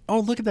 Oh,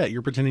 look at that.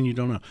 You're pretending you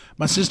don't know.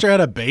 My sister had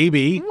a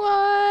baby.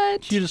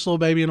 What? Cutest little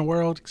baby in the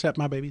world, except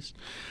my babies.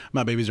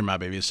 My babies are my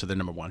babies, so they're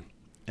number one.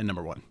 And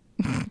number one.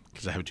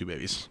 Because I have 2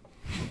 babies.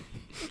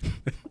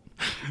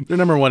 They're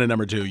number 1 and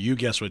number 2. You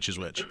guess which is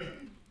which.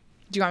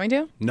 Do you want me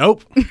to?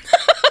 Nope.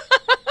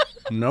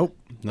 Nope.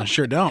 I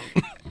sure don't.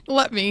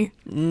 Let me.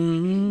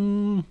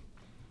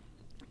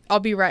 I'll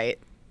be right.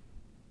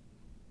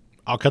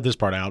 I'll cut this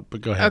part out,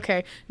 but go ahead.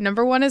 Okay.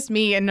 Number 1 is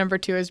me, and number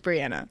 2 is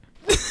Brianna.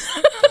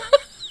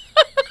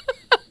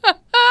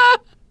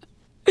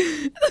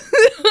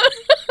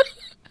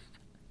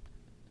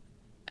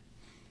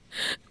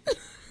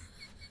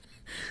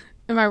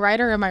 Am I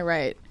right or am I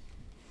right?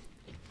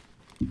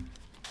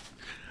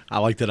 I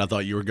like that. I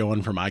thought you were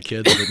going for my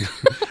kids,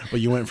 but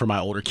you went for my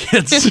older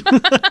kids.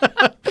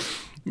 I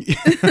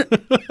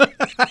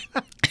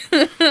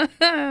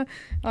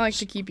like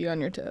to keep you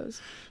on your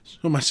toes.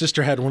 So my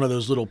sister had one of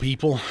those little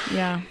people.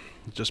 Yeah.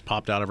 It just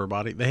popped out of her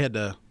body. They had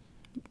to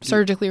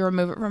Surgically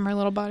remove it from her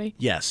little body.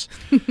 Yes.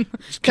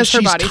 Because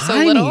her body's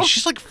tiny. so little.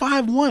 She's like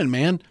 5'1",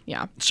 man.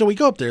 Yeah. So we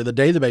go up there the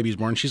day the baby's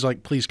born. She's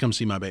like, please come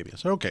see my baby. I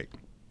said, okay.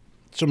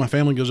 So my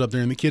family goes up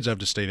there, and the kids have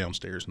to stay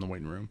downstairs in the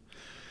waiting room.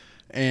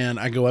 And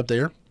I go up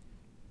there,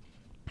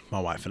 my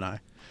wife and I,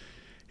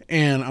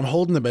 and I'm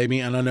holding the baby,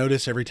 and I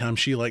notice every time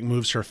she like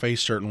moves her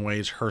face certain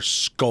ways, her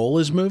skull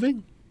is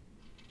moving.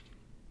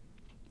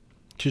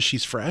 Because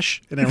she's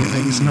fresh, and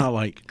everything's not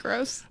like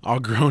Gross. all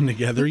grown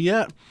together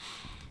yet.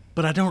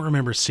 But I don't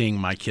remember seeing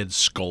my kids'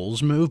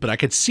 skulls move, but I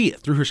could see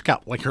it through her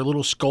scalp. Like her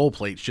little skull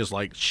plate's just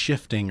like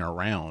shifting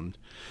around.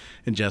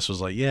 And Jess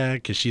was like, yeah,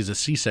 because she's a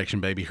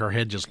C-section baby. Her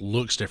head just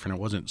looks different.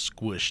 It wasn't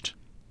squished.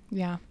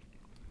 Yeah.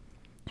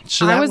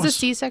 So I was a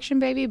C-section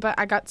baby, but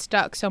I got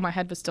stuck, so my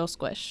head was still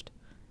squished.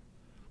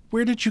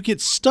 Where did you get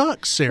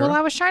stuck, Sarah? Well,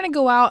 I was trying to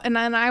go out, and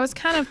then I was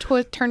kind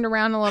of turned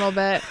around a little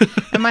bit,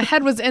 and my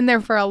head was in there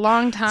for a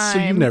long time. So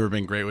you've never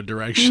been great with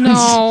directions.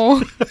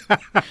 No.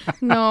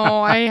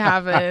 No, I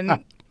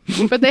haven't.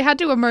 But they had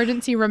to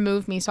emergency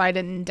remove me so I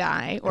didn't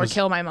die or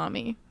kill my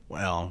mommy.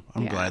 Well,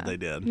 I'm glad they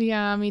did.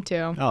 Yeah, me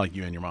too. I like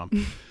you and your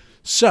mom.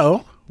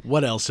 So,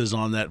 what else is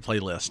on that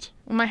playlist?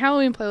 Well, my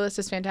Halloween playlist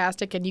is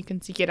fantastic, and you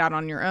can seek it out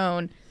on your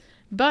own.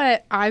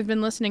 But I've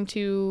been listening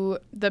to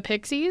the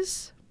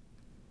Pixies.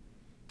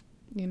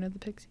 You know the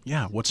Pixies?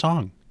 Yeah, what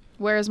song?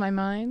 Where is My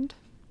Mind?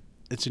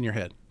 It's in your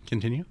head.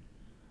 Continue.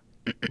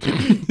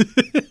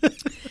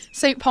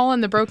 St. Paul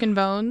and the Broken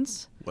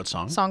Bones. What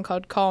song? A song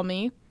called Call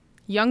Me.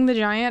 Young the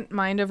Giant,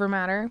 Mind Over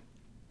Matter.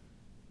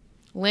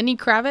 Lenny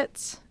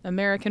Kravitz,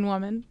 American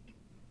Woman.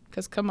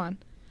 Because come on.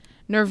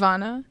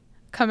 Nirvana,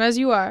 Come As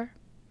You Are.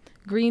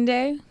 Green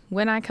Day,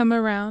 When I Come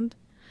Around.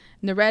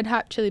 And the Red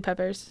Hot Chili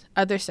Peppers,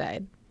 Other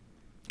Side.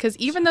 Because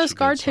even though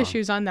Scar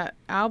Tissue's on that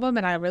album,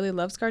 and I really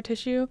love Scar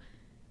Tissue,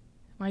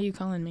 why are you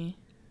calling me?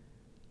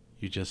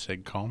 You just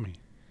said call me.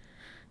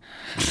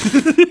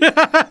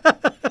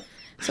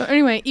 So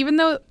anyway, even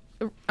though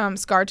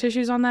Scar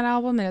Tissue's on that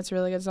album, and it's a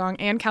really good song,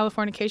 and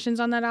Californication's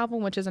on that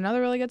album, which is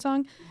another really good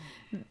song,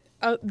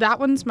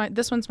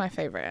 this one's my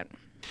favorite.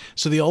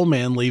 So the old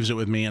man leaves it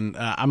with me, and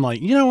I'm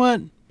like, you know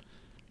what?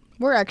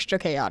 We're extra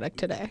chaotic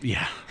today.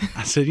 Yeah.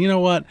 I said, you know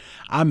what?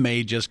 I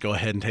may just go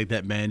ahead and take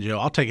that banjo.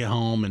 I'll take it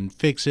home and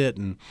fix it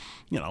and,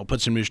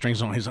 put some new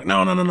strings on it. He's like, no,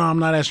 I'm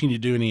not asking you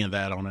to do any of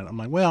that on it. I'm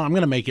like, well, I'm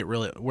going to make it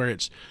really where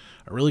it's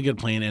a really good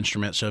playing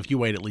instrument. So if you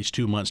wait at least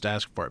 2 months to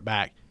ask for it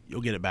back,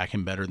 you'll get it back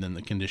in better than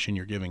the condition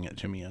you're giving it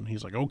to me in.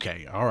 He's like,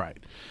 okay, all right.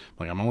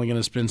 I'm only going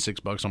to spend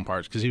 $6 on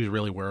parts because he was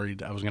really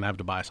worried I was going to have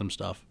to buy some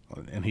stuff,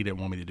 and he didn't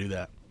want me to do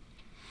that.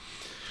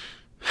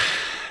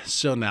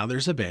 So now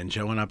there's a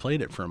banjo, and I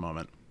played it for a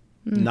moment.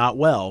 Not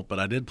well, but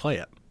I did play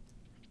it.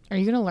 Are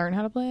you going to learn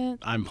how to play it?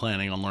 I'm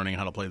planning on learning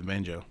how to play the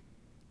banjo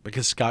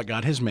because Scott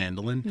got his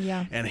mandolin.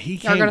 Yeah. And he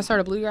Y'all going to start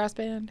a bluegrass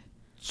band?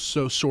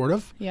 So sort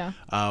of. Yeah.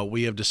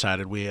 We have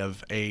decided we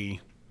have I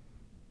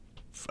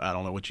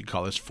don't know what you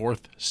call this,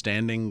 fourth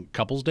standing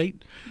couples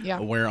date. Yeah.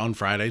 Where on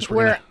Fridays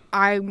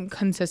I'm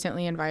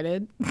consistently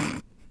invited.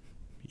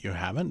 You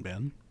haven't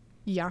been.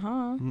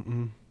 Yeah.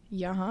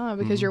 Yeah,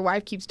 because your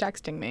wife keeps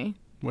texting me.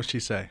 What'd she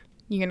say?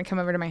 You going to come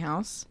over to my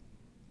house?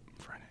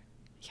 Friday.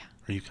 Yeah.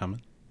 Are you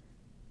coming?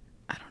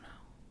 I don't know.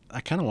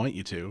 I kind of want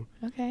you to.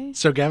 Okay.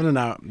 So Gavin and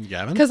I,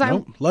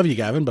 love you,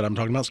 Gavin, but I'm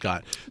talking about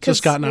Scott. So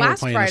Scott and I were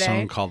playing a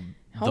song called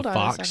The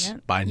Fox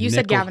by Nickel. You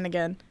said Gavin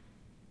again.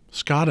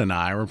 Scott and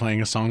I were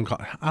playing a song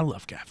called, I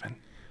love Gavin.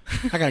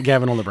 I got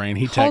Gavin on the brain.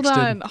 He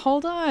texted.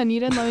 Hold on. You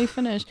didn't let me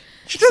finish.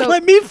 You didn't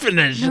let me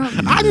finish. No.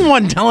 I'm the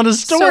one telling a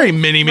story,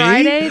 Mini-Me.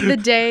 Friday, the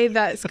day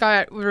that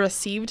Scott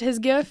received his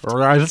gift.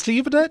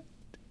 Received it?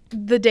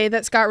 The day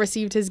that Scott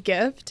received his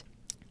gift,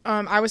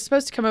 I was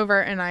supposed to come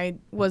over, and I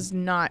was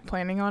not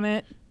planning on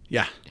it.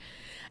 Yeah.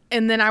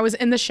 And then I was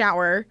in the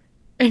shower,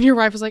 and your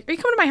wife was like, are you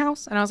coming to my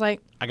house? And I was like,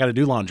 I got to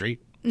do laundry.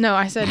 No,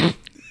 I said,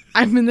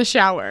 I'm in the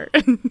shower.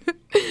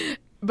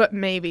 But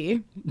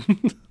maybe.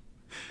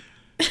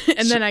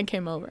 And then I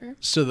came over.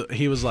 So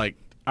he was like,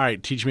 all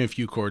right, teach me a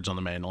few chords on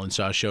the mandolin.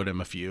 So I showed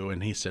him a few,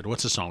 and he said,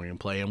 what's the song we can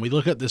play? And we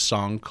look at this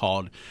song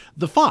called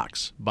The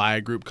Fox by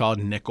a group called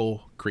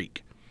Nickel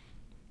Creek.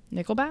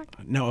 Nickelback?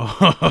 No,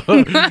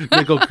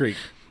 Nickel Creek.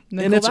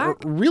 And it's a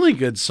really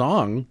good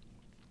song.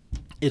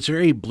 It's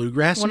very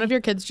bluegrassy. One of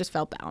your kids just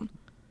fell down.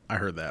 I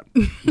heard that.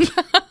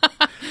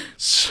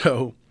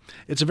 So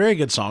it's a very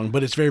good song,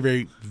 but it's very,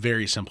 very,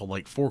 very simple,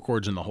 like 4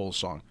 chords in the whole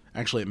song.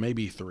 Actually, it may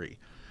be 3.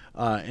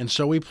 And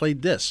so we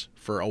played this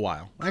for a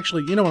while.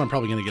 Actually, you know what? I'm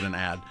probably going to get an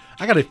ad.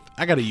 I got a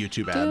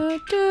YouTube ad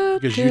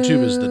because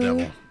YouTube is the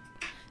devil.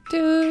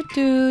 Very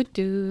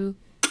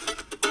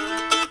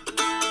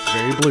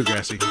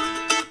bluegrassy.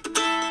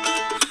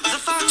 The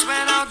fox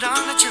went out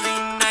on a chilly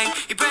night.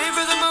 He prayed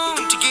for the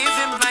moon to give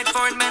him light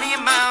for it many a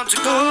mile to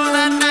go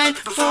that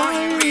night before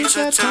he reached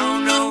the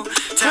town. Oh,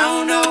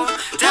 town, oh,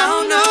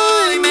 town,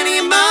 oh. Many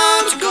a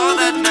mile to go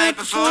that night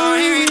before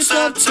he reached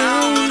the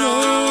town.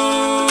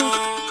 Oh.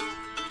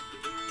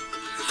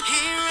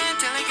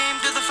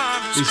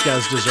 These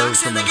guys deserve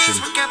promotion.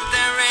 He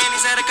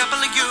said a couple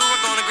of you are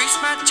gonna grease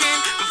my chin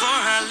before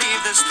I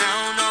leave this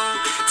town.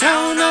 Oh,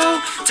 town, oh,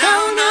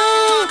 town,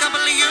 oh. A couple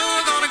of you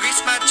are gonna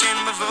grease my chin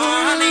before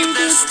I leave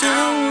this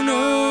town.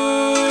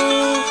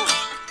 Oh.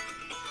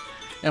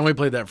 And we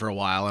played that for a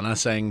while, and I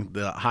sang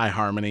the high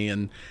harmony,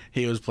 and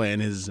he was playing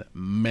his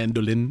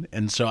mandolin,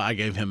 and so I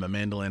gave him a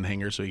mandolin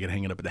hanger so he could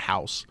hang it up at the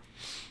house,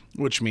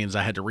 which means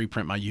I had to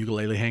reprint my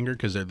ukulele hanger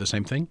because they're the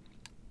same thing.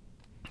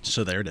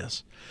 So there it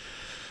is.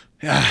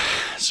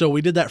 So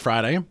we did that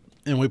Friday,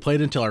 and we played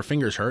until our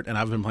fingers hurt, and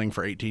I've been playing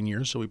for 18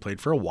 years, so we played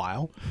for a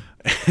while.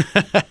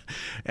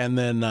 And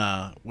then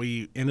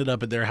we ended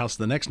up at their house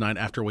the next night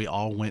after we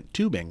all went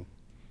tubing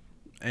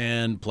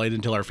and played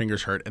until our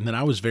fingers hurt. And then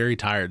I was very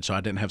tired, so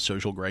I didn't have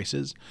social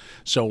graces.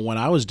 So when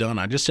I was done,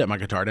 I just set my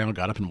guitar down,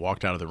 got up, and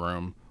walked out of the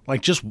room.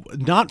 Like, just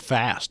not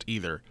fast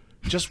either.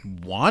 Just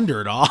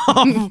wandered off.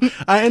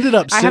 I ended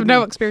up sitting. I have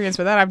no experience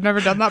with that. I've never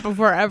done that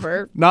before,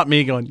 ever. Not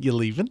me going, you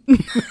leaving?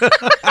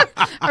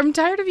 I'm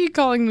tired of you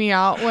calling me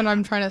out when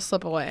I'm trying to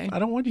slip away. I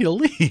don't want you to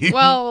leave.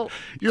 Well,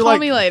 call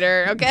me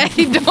later, okay?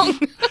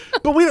 Don't.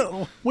 But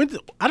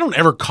I don't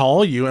ever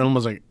call you and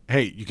was like,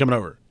 hey, you coming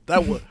over?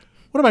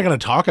 What am I going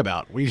to talk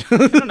about? I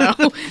don't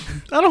know.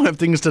 I don't have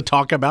things to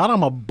talk about.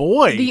 I'm a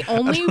boy. The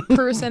only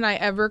person I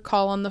ever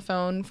call on the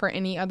phone for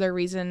any other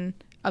reason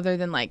other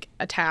than like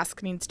a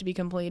task needs to be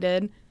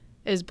completed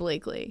is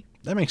Blakely.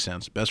 That makes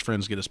sense. Best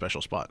friends get a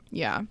special spot.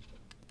 Yeah.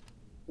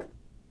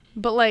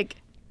 But like,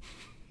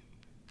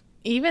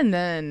 even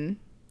then,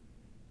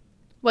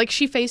 like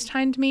she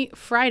FaceTimed me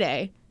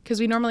Friday because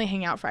we normally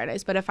hang out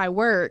Fridays. But if I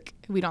work,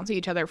 we don't see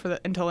each other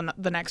until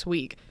the next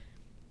week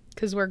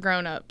because we're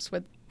grown-ups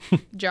with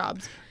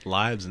jobs.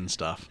 Lives and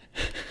stuff.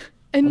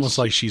 And almost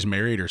like she's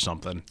married or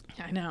something.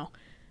 I know.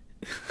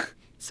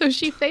 So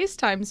she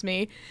FaceTimes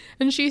me,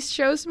 and she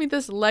shows me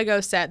this Lego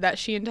set that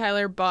she and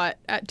Tyler bought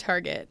at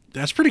Target.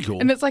 That's pretty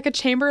cool. And it's like a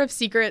Chamber of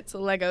Secrets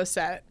Lego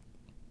set.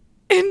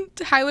 And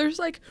Tyler's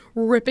like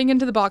ripping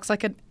into the box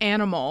like an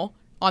animal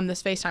on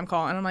this FaceTime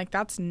call. And I'm like,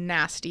 that's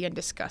nasty and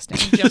disgusting,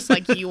 just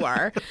like you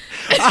are.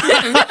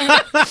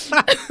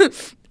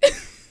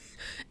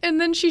 And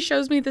then she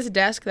shows me this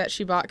desk that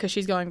she bought because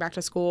she's going back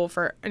to school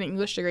for an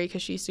English degree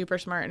because she's super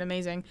smart and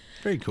amazing.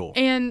 Very cool.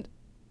 And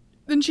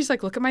then she's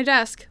like, look at my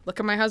desk. Look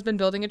at my husband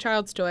building a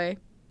child's toy.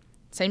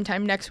 Same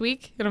time next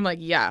week. And I'm like,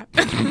 yeah.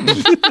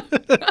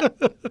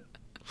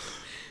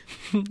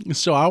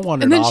 So I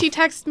wandered And then off. she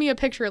texted me a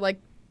picture like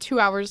 2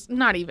 hours,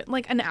 not even,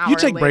 like an hour You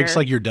take later. breaks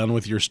like you're done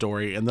with your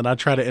story, and then I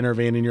try to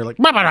intervene, and you're like,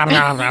 She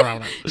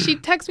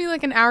texted me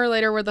like an hour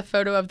later with a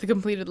photo of the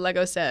completed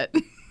Lego set.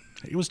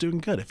 he was doing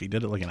good. If he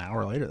did it like an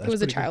hour later, that's It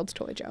was a pretty good. child's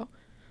toy, Joe.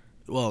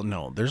 Well,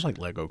 no, there's like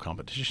Lego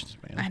competitions,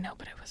 man. I know,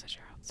 but it was a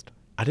child's toy.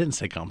 I didn't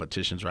say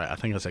competitions, right? I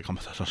think I said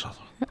competitions.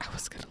 I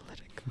was going to let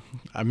it go.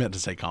 I meant to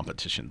say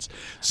competitions.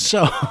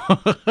 So,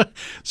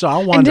 so I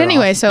wandered And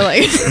anyway, off. so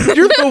like...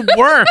 You're the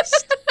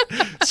worst.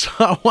 So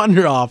I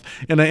wander off,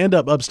 and I end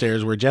up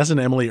upstairs where Jess and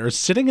Emily are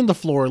sitting in the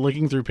floor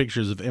looking through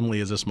pictures of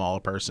Emily as a small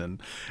person.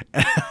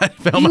 And I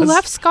found You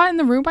left Scott in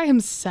the room by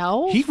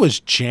himself? He was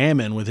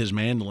jamming with his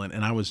mandolin,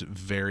 and I was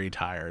very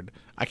tired.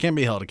 I can't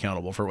be held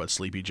accountable for what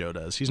Sleepy Joe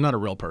does. He's not a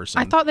real person.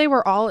 I thought they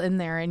were all in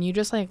there, and you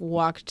just like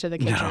walked to the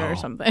kitchen or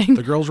something.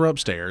 The girls were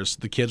upstairs.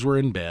 The kids were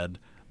in bed.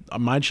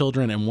 My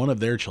children and one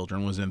of their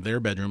children was in their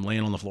bedroom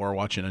laying on the floor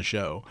watching a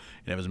show.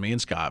 And it was me and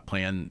Scott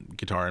playing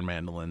guitar and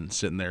mandolin,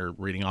 sitting there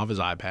reading off his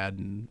iPad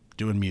and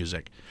doing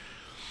music.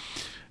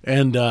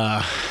 And,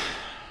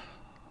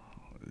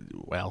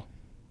 well,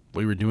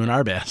 we were doing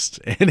our best.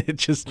 And it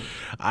just,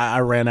 I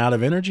ran out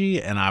of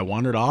energy, and I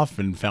wandered off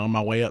and found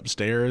my way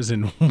upstairs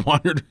and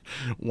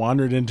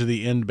wandered into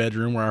the end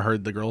bedroom where I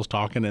heard the girls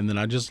talking. And then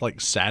I just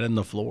like sat in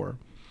the floor.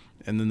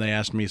 And then they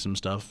asked me some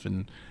stuff,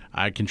 and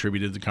I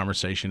contributed to the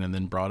conversation and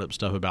then brought up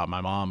stuff about my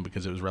mom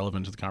because it was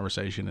relevant to the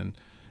conversation. And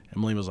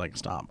Emily was like,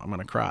 stop, I'm going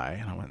to cry.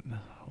 And I went,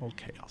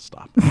 okay, I'll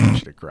stop. I want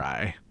you to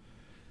cry,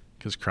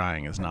 because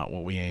crying is not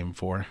what we aim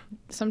for.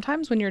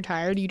 Sometimes when you're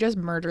tired, you just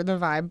murder the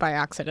vibe by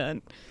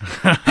accident.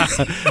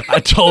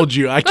 I told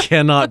you I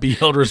cannot be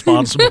held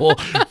responsible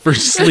for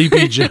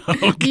Sleepy Joe.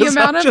 The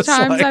amount of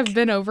times I've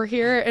been over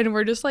here and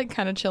we're just like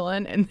kind of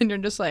chilling, and then you're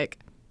just like,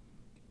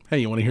 hey,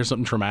 you want to hear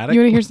something traumatic?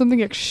 you want to hear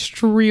something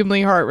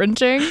extremely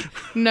heart-wrenching?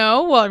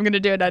 No? Well, I'm going to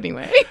do it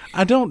anyway.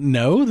 I don't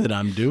know that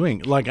I'm doing,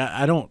 like,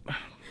 I don't.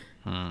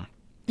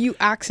 You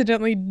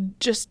accidentally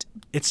just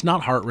It's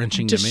not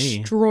heart-wrenching to me.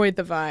 destroyed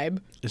the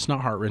vibe. It's not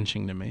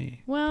heart-wrenching to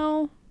me.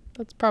 Well,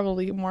 that's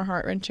probably more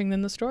heart-wrenching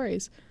than the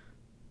stories.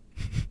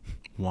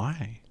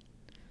 Why?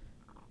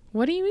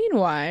 What do you mean,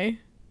 why?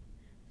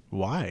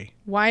 Why?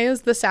 Why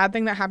is the sad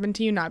thing that happened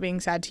to you not being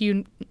sad to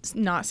you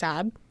not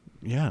sad?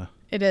 Yeah.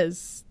 It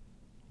is.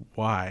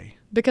 Why?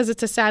 Because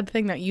it's a sad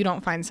thing that you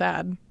don't find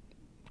sad.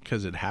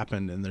 Because it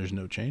happened and there's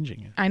no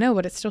changing it. I know,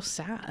 but it's still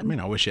sad. I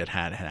mean, I wish it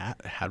had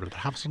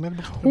something.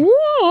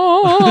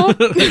 Whoa.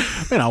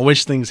 I mean, I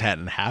wish things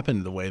hadn't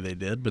happened the way they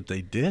did, but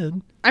they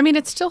did. I mean,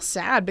 it's still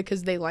sad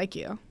because they like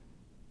you.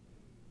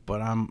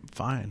 But I'm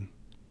fine.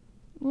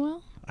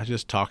 Well, I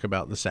just talk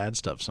about the sad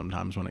stuff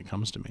sometimes when it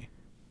comes to me.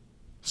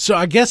 So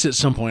I guess at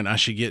some point I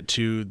should get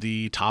to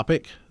the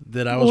topic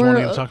that I was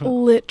wanting to talk about.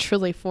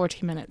 Literally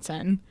 40 minutes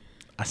in.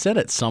 I said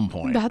at some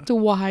point. That's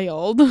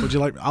wild. Would you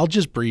like? I'll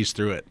just breeze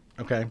through it.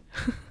 Okay.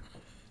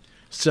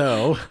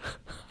 So,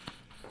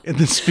 in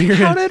the spirit,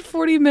 How did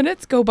 40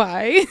 minutes go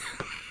by?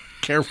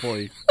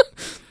 carefully,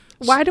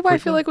 Why do I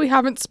feel like we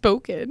haven't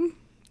spoken?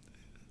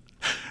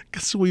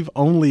 because we've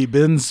only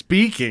been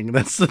speaking.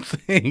 That's the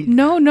thing.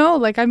 No.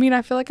 Like, I mean,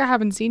 I feel like I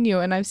haven't seen you,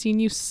 and I've seen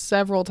you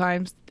several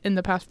times in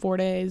the past 4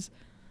 days.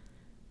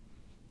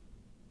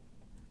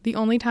 The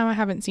only time I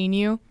haven't seen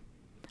you,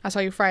 I saw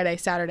you Friday,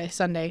 Saturday,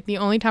 Sunday. The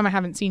only time I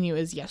haven't seen you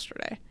is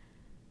yesterday.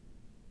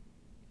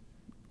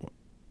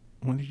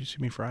 When did you see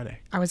me Friday?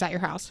 I was at your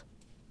house.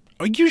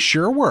 Oh, you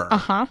sure were.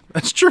 Uh-huh.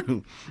 That's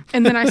true.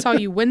 And then I saw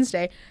you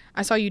Wednesday.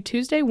 I saw you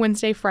Tuesday,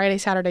 Wednesday, Friday,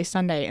 Saturday,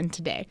 Sunday, and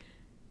today.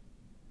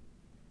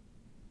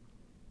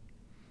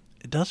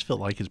 It does feel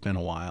like it's been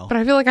a while. But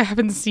I feel like I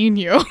haven't seen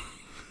you.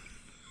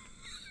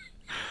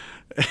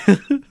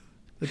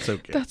 It's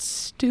okay. That's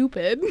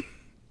stupid.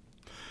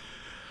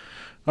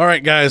 All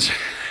right, guys.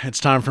 It's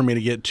time for me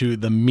to get to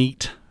the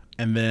meat,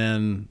 and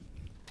then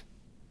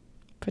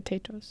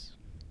Potatoes.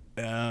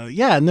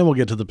 yeah, and then we'll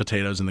get to the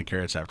potatoes and the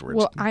carrots afterwards.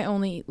 Well, I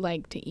only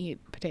like to eat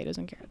potatoes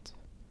and carrots.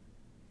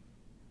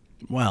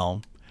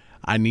 Well,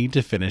 I need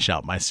to finish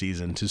out my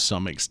season to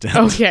some extent.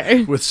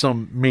 Okay. With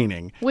some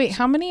meaning. Wait,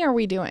 how many are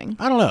we doing?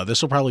 I don't know.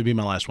 This will probably be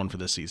my last one for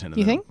this season. and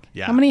You then- think?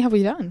 Yeah. How many have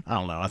we done? I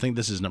don't know. I think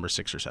this is number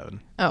 6 or 7.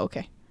 Oh,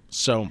 okay.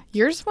 So,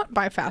 Yours went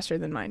by faster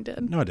than mine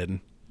did. no, I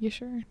didn't. You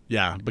sure?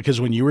 Yeah,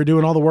 because when you were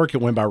doing all the work,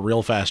 it went by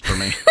real fast for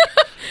me.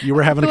 You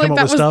were having I to feel come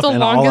like up that with was stuff, the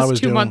and all I longest was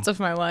 2 doing. months of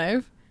my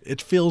life.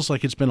 It feels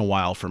like it's been a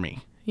while for me.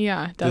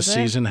 Yeah, does This it?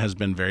 season has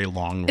been very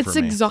long It's for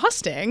me.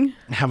 exhausting.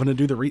 Having to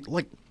do the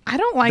like I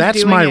don't like that's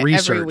doing my it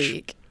research. every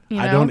week. You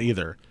I know? don't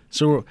either.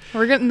 So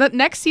The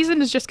next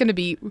season is just gonna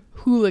be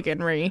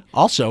hooliganry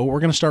also, we're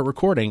going to start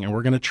recording, and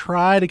we're going to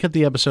try to cut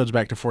the episodes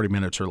back to 40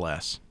 minutes or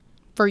less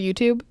for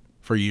YouTube.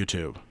 for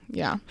YouTube.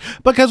 Yeah,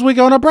 Because we're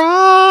going to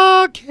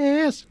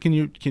broadcast. Can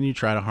you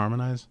try to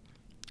harmonize?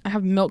 I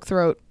have milk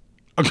throat.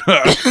 I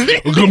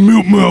got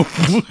milk mouth.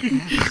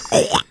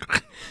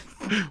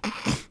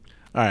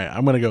 All right,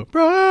 I'm going to go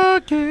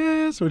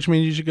broadcast, which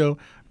means you should go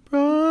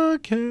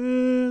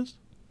broadcast.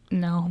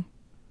 No,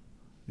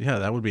 Yeah,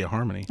 that would be a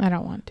harmony. I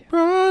don't want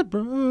to.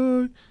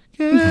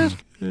 Broadcast.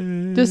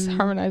 Just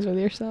harmonize with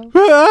yourself.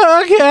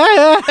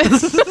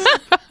 Broadcast.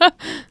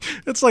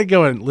 It's like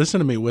going, listen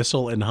to me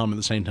whistle and hum at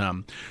the same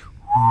time.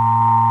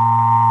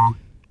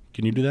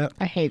 Can you do that?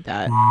 I hate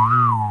that.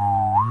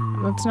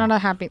 That's not a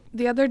happy.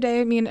 The other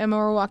day, me and Emma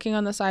were walking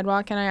on the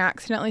sidewalk, and I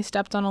accidentally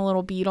stepped on a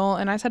little beetle,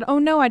 and I said, "Oh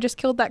no, I just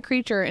killed that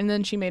creature," and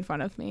then she made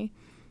fun of me.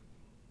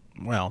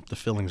 Well, the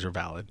feelings are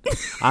valid.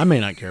 I may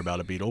not care about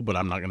a beetle, but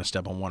I'm not going to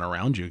step on one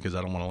around you because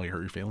I don't want to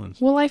hurt your feelings.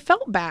 Well, I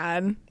felt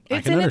bad. I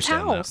It's can in its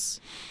understand that. house.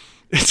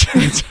 It's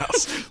in its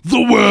house.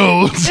 The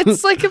world.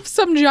 It's like if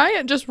some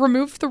giant just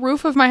removed the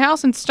roof of my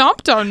house and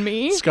stomped on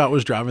me. Scott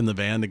was driving the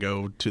van to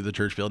go to the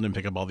church building and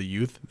pick up all the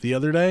youth the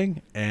other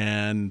day,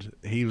 and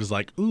he was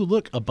like, "Ooh,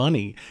 look, a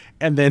bunny!"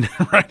 And then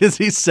right as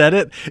he said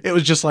it, it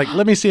was just like,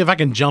 "Let me see if I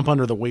can jump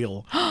under the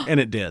wheel," and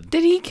it did.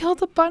 Did he kill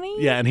the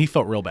bunny? Yeah, and he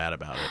felt real bad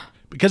about it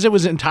because it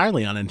was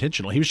entirely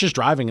unintentional. He was just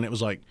driving, and it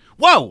was like,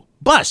 "Whoa,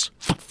 bus!"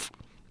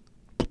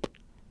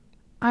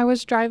 I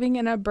was driving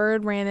and a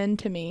bird ran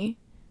into me,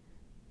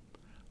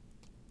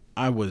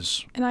 I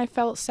was and I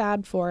felt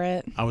sad for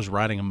it.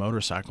 riding a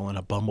motorcycle, and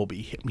a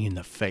bumblebee hit me in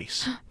the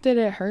face. Did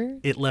it hurt?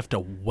 It left a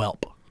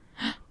whelp.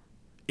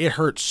 It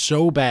hurt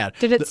so bad.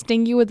 Did it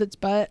sting you with its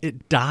butt?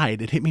 It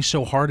died. It hit me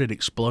so hard it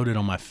exploded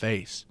on my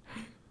face.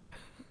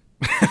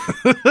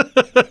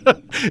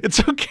 It's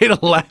okay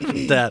to laugh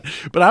at that,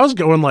 but I was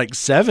going like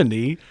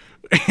 70,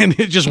 and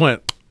it just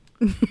went.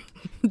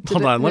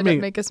 Hold on, let Did me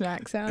it make a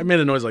smack I sound. made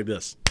a noise like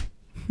this,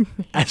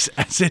 as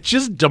it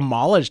just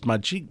demolished my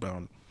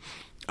cheekbone.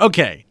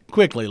 Okay,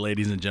 quickly,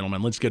 ladies and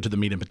gentlemen, let's get to the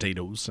meat and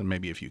potatoes, and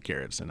maybe a few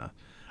carrots and a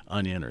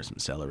onion or some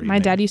celery. My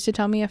maybe. dad used to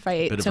tell me if I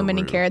Bit ate of so a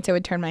many roux. carrots, it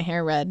would turn my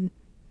hair red.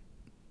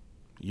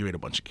 You ate a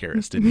bunch of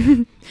carrots, didn't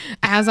you?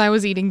 As I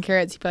was eating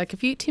carrots, he'd be like,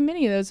 if you eat too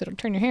many of those, it'll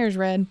turn your hairs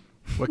red.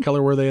 What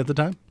color were they at the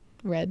time?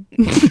 Red.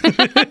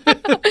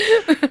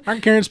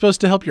 Aren't carrots supposed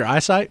to help your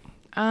eyesight?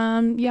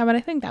 Yeah, but I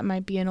think that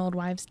might be an old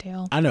wives'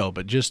 tale. I know,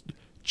 but just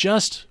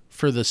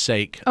for the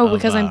sake Oh, of,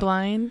 because I'm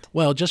blind?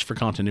 Well, just for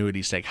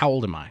continuity's sake. How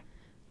old am I?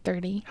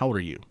 30, How old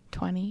are you?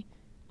 20.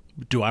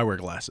 Do I wear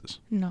glasses?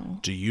 No.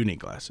 Do you need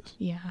glasses?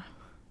 Yeah.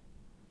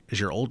 Is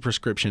your old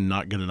prescription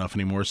not good enough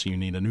anymore, so you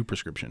need a new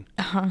prescription?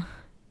 Uh-huh.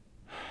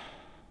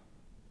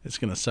 It's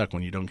going to suck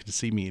when you don't get to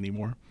see me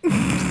anymore.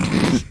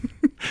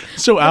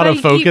 So out I of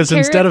focus eat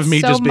instead of carrots me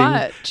so just being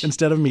much.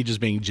 instead of me just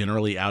being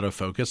generally out of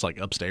focus like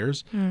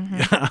upstairs.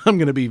 I'm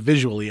going to be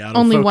visually out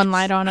Only of focus. one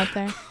light on up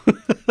there.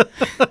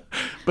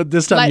 But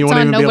this time Lights you won't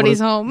on, even nobody's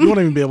be able to, home. You won't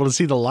even be able to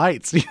see the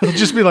lights. You'll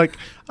just be like,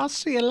 I'll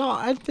see a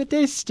lot at the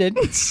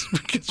distance.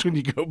 Because when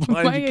you go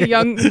blind, Why you a can't.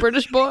 young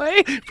British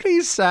boy?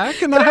 Please, sir,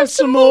 can I have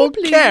some more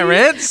please?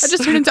 carrots? I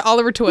just turned into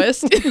Oliver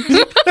Twist.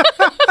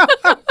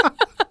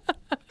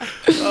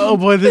 Oh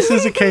boy, this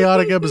is a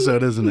chaotic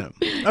episode, isn't it?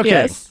 Okay.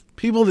 Yes.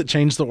 People that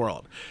changed the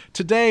world.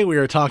 Today we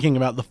are talking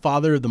about the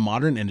father of the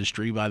modern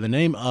industry by the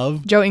name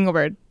of Joe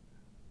Engelberg.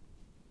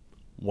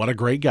 what a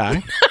great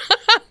guy.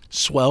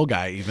 Swell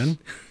guy even.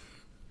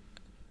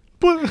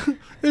 But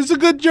it's a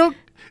good joke.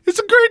 It's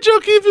a great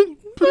joke even.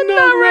 But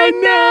not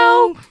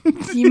right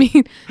now.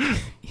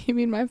 You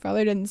mean my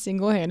father didn't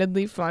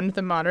single-handedly fund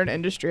the modern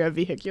industry of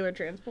vehicular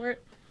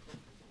transport?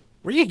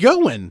 Where you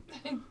going?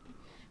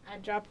 I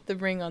dropped the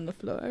ring on the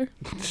floor.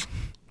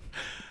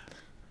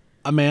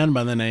 A man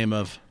by the name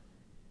of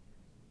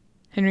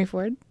Henry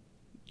Ford?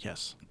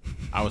 yes.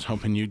 I was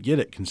hoping you'd get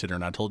it,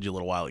 considering I told you a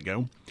little while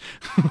ago.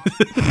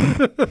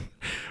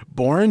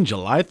 Born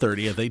July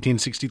 30th,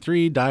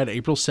 1863, died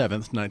April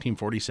 7th,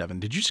 1947.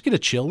 Did you just get a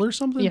chill or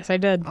something? Yes, I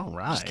did. All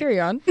right. Just carry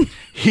on.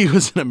 He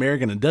was an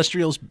American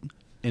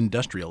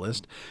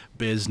industrialist,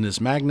 business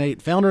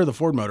magnate, founder of the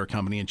Ford Motor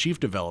Company, and chief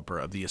developer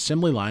of the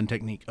assembly line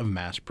technique of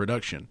mass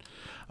production.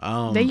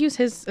 They use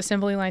his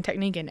assembly line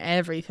technique in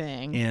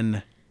everything.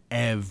 In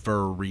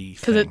everything.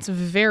 Because it's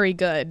very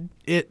good.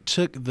 It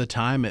took the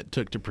time it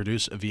took to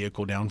produce a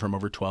vehicle down from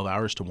over 12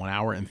 hours to 1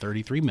 hour and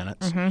 33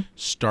 minutes,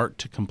 start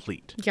to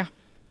complete. Yeah.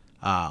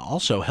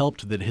 Also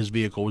helped that his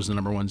vehicle was the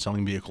number one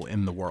selling vehicle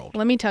in the world.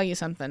 Let me tell you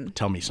something.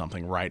 Tell me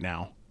something right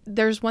now.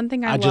 There's one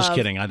thing I love Just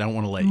kidding. I don't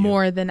want to let you.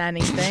 more than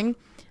anything,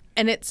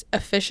 and it's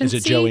efficiency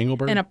Joe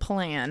Engelberg? and a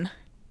plan.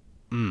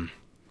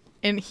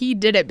 And he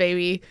did it,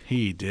 baby.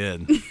 He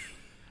did.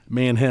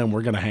 Me and him,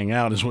 we're going to hang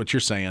out is what you're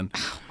saying.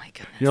 Oh, my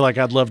goodness. You're like,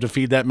 I'd love to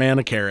feed that man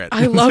a carrot.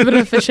 I love an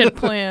efficient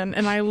plan,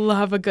 and I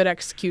love a good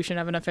execution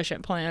of an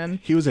efficient plan.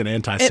 He was an It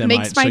anti-Semite,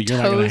 makes so my you're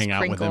not going to toes hang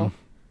out with crinkle. him.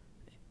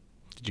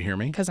 Did you hear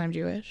me? Because I'm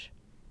Jewish.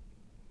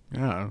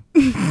 Yeah.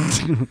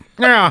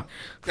 Yeah.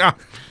 Yeah.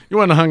 You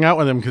wouldn't have hung out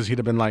with him because he'd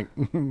have been like,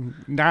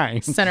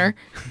 nice. Sinner.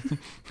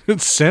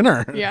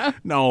 Sinner. Yeah.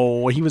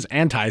 No, he was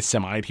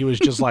anti-Semite. He was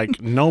just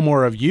like, no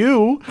more of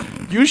you.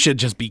 You should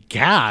just be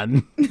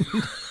gone.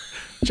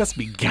 Just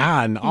be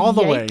gone all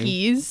the way.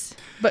 Yikes.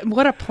 But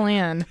what a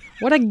plan.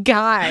 What a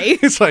guy.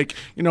 It's like,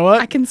 you know what?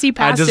 I can see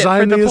past I it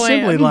designed for the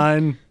assembly plan.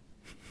 line.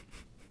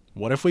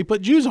 What if we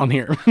put Jews on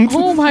here?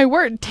 Oh, my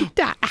word. Take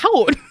that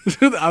out.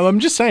 I'm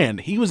just saying,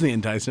 he was the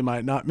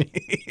anti-Semite, not me.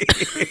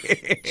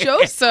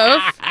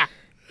 Joseph.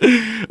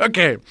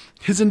 Okay,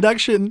 his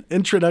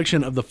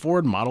introduction of the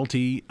Ford Model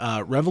T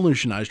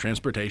revolutionized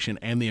transportation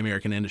and the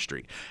American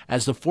industry.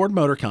 As the Ford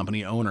Motor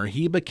Company owner,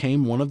 he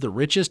became one of the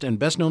richest and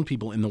best-known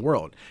people in the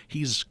world.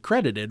 He's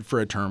credited for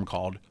a term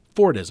called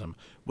Fordism,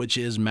 which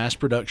is mass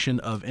production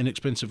of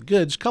inexpensive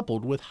goods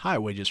coupled with high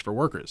wages for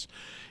workers.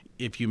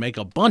 If you make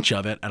a bunch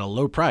of it at a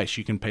low price,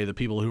 you can pay the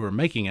people who are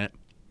making it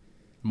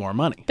more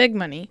money. Big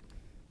money.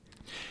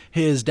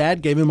 His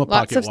dad gave him a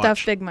Lots pocket of watch.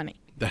 stuff, big money.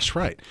 That's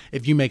right.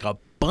 If you make a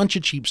bunch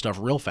of cheap stuff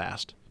real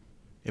fast,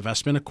 if I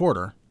spend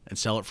 $0.25 and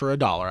sell it for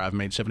 $1, I've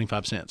made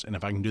 75 cents. And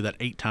if I can do that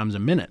 8 times a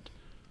minute,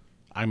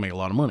 I can make a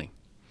lot of money.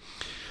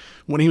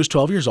 When he was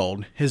 12 years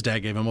old, his dad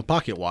gave him a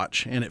pocket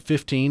watch. And at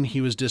 15,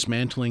 he was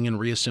dismantling and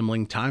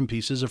reassembling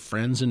timepieces of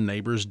friends and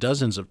neighbors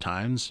dozens of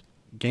times,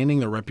 gaining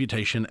the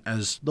reputation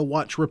as the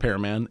watch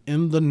repairman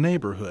in the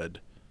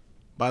neighborhood.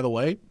 By the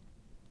way,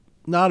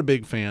 not a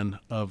big fan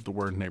of the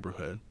word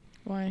neighborhood.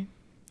 Why?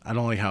 I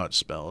don't like how it's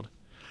spelled.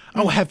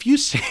 Oh, have you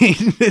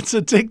seen? It's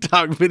a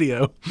TikTok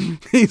video.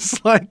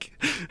 He's like,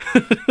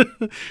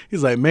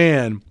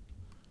 man,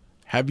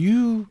 have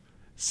you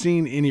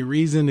seen any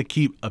reason to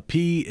keep a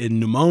P in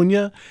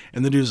pneumonia?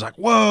 And the dude's like,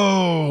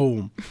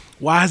 whoa,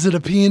 why is it a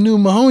P in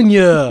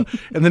pneumonia?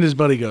 And then his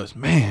buddy goes,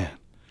 man,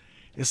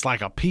 it's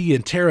like a P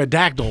in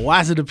pterodactyl.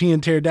 Why is it a P in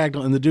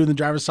pterodactyl? And the dude in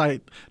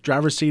the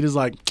driver's seat is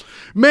like,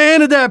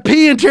 man, if that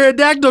P in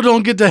pterodactyl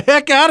don't get the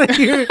heck out of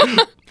here.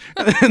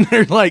 And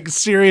they're like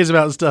serious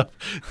about stuff.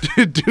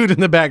 Dude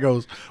in the back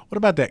goes, what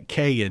about that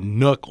K in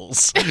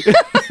knuckles?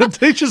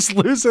 They just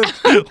lose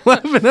it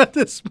laughing at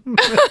this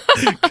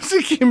because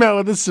he came out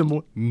with a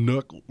symbol,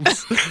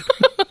 knuckles.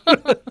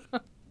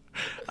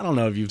 I don't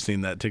know if you've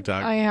seen that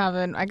TikTok. I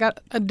haven't. I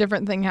got a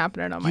different thing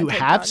happening on my You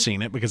TikTok. have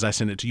seen it because I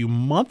sent it to you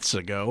months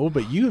ago,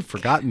 but you have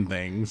forgotten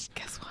things.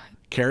 Guess what?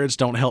 Carrots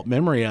don't help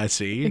memory, I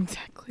see.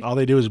 Exactly. All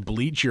they do is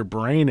bleach your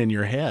brain and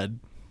your head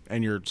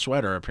and your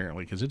sweater,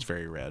 apparently, because it's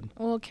very red.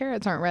 Well,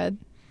 carrots aren't red.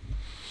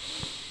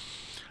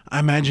 I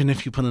imagine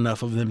if you put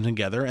enough of them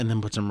together and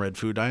then put some red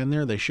food dye in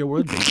there, they sure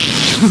would be.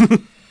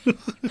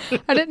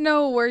 I didn't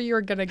know where you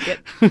were going to get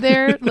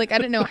there. Like, I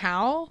didn't know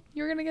how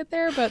you were going to get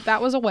there, but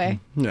that was a way.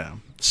 Yeah.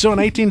 So in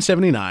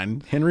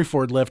 1879, Henry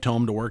Ford left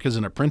home to work as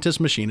an apprentice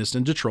machinist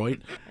in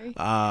Detroit. In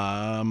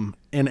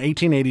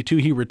 1882,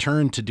 he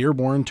returned to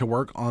Dearborn to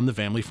work on the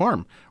family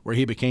farm, where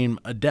he became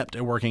adept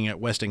at working at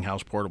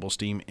Westinghouse portable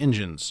steam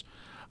engines.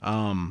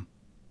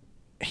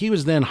 He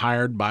was then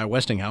hired by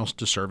Westinghouse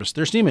to service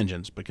their steam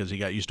engines because he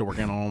got used to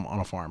working on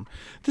a farm.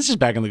 This is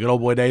back in the good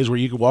old boy days where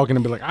you could walk in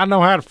and be like, I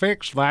know how to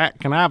fix that.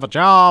 Can I have a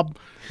job?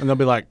 And they'll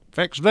be like,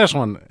 fix this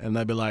one. And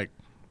they'll be like,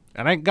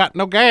 it ain't got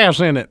no gas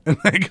in it. And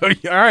they go,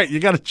 all right, you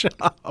got a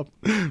job.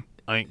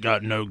 I ain't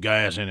got no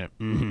gas in it.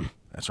 Mm-hmm.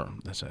 That's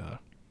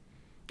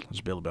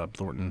Billy Bob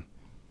Thornton.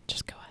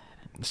 Just go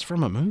ahead. It's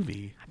from a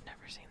movie. I've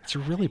never seen that. It's a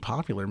really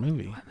popular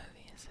movie. What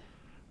movie is it?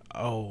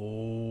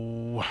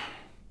 Oh,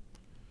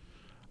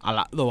 I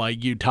like the way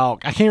you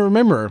talk. I can't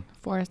remember.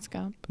 Forrest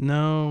Gump.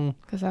 No.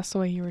 Because that's the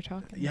way you were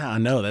talking. Yeah, I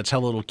know. That's how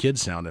little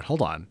kids sounded.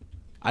 Hold on.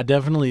 I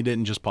definitely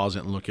didn't just pause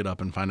it and look it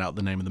up and find out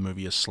the name of the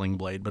movie is Sling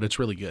Blade, but it's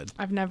really good.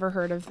 I've never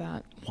heard of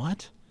that.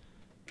 What?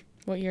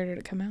 What year did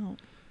it come out?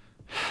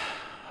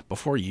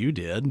 Before you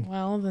did.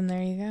 Well, then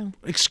there you go.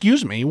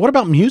 Excuse me. What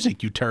about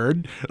music, you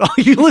turd? Oh,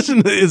 you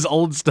listen to his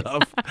old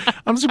stuff.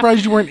 I'm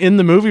surprised you weren't in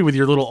the movie with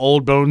your little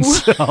old bone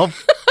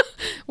self.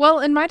 Well,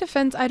 in my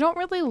defense, I don't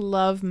really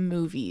love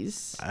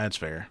movies. That's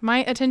fair.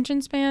 My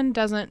attention span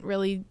doesn't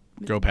really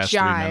Go past 3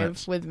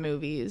 minutes. jive with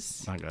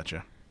movies. I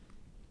gotcha.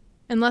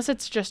 Unless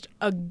it's just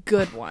a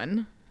good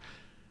one.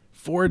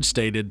 Ford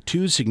stated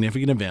 2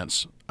 significant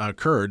events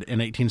occurred in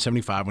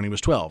 1875 when he was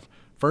 12.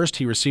 First,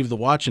 he received the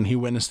watch and he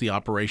witnessed the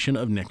operation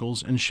of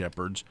Nichols and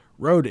Shepard's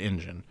road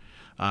engine.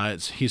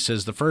 He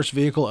says, the first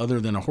vehicle other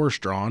than a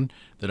horse-drawn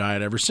that I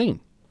had ever seen.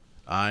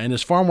 In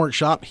his farm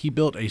workshop, he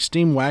built a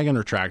steam wagon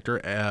or tractor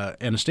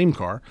and a steam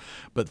car,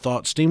 but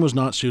thought steam was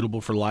not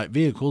suitable for light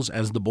vehicles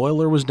as the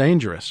boiler was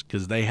dangerous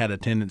because they had a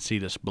tendency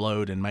to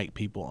explode and make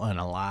people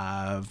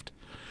unalived.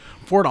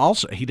 Ford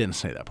also, he didn't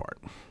say that part,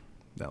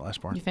 that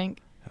last part. You think?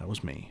 That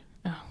was me.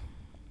 Oh.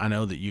 I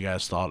know that you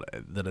guys thought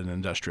that an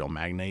industrial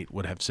magnate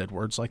would have said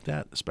words like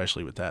that,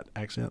 especially with that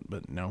accent,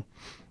 but no,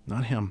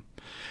 not him.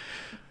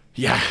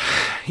 Yeah.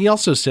 He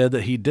also said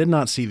that he did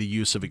not see the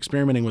use of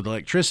experimenting with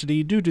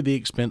electricity due to the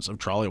expense of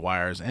trolley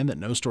wires and that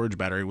no storage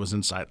battery was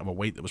in sight of a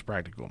weight that was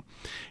practical.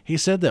 He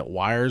said that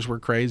wires were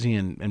crazy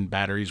and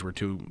batteries were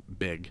too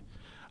big.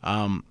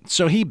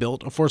 So he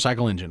built a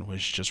 4-cycle engine, which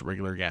is just a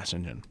regular gas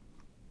engine.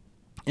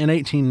 In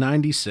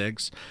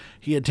 1896,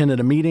 he attended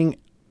a meeting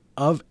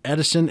of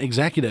Edison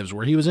executives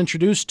where he was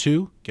introduced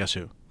to, guess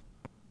who?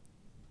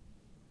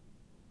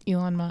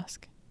 Elon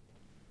Musk.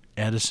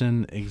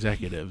 Edison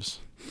executives.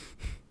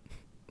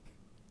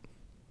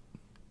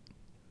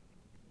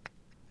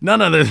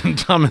 None other than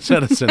Thomas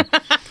Edison,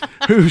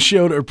 who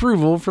showed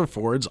approval for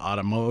Ford's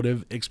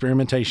automotive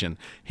experimentation.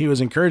 He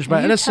was encouraged by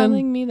Are you Edison.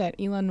 telling me that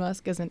Elon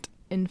Musk isn't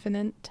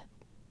infinite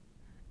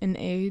in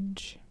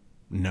age?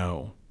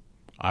 No,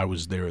 I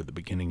was there at the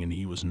beginning and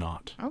he was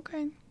not.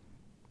 Okay.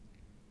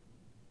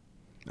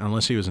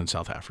 Unless he was in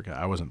South Africa.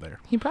 I wasn't there.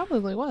 He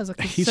probably was.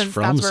 He's Since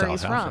from that's where South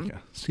he's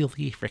Africa. South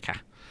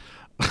Africa.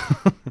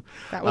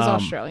 That was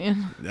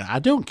Australian. I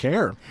don't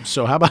care.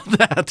 So how about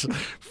that?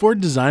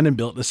 Ford designed and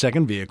built the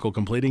second vehicle,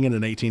 completing it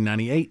in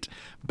 1898,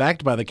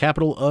 backed by the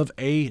capital of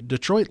a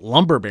Detroit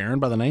lumber baron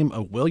by the name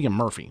of William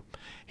Murphy.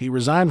 He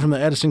resigned from the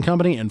Edison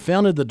Company and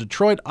founded the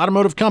Detroit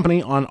Automotive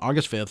Company on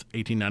August 5th,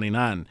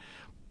 1899.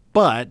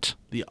 But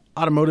the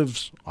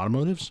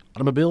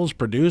automobiles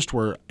produced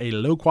were a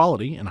low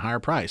quality and higher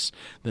price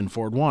than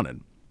Ford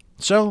wanted.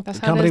 So That's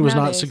the how it company is was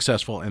not nowadays.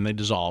 successful and they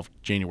dissolved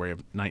January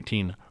of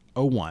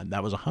 1901.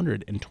 That was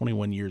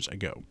 121 years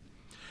ago.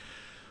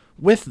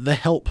 With the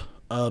help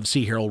of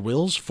C. Harold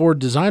Wills, Ford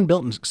designed,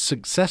 built, and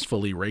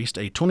successfully raced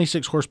a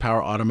 26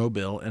 horsepower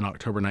automobile in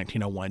October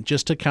 1901.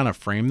 Just to kind of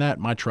frame that,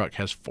 my truck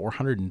has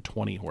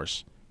 420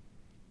 horse.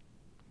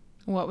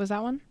 What was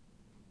that one?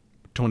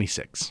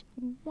 26.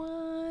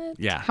 What?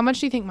 Yeah. How much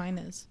do you think mine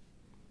is?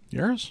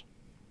 Yours?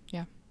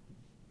 Yeah.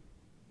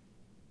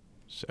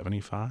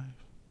 75?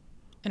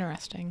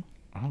 Interesting.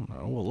 I don't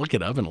know. We'll look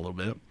it up in a little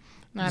bit.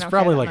 I It's don't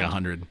probably care like that much.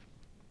 100.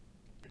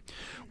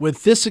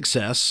 With this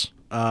success,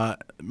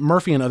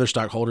 Murphy and other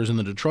stockholders in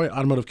the Detroit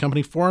Automotive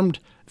Company formed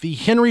the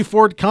Henry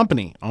Ford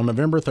Company on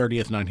November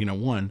 30th,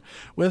 1901,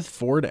 with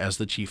Ford as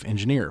the chief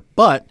engineer.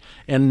 But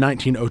in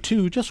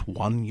 1902, just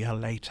 1 year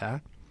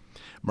later,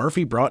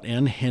 Murphy brought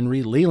in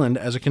Henry Leland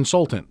as a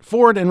consultant.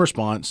 Ford, in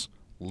response,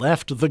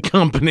 left the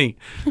company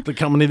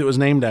that was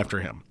named after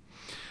him.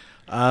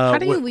 How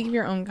do you leave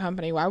your own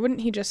company? Why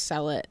wouldn't he just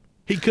sell it?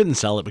 He couldn't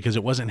sell it because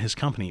it wasn't his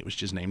company. It was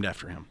just named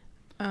after him.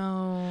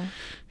 Oh.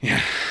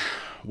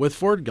 With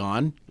Ford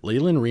gone,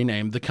 Leland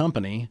renamed the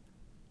company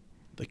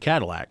the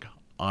Cadillac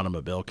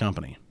Automobile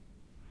Company.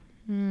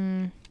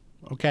 Oh,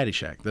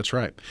 Caddyshack. That's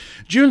right.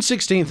 June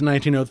 16th,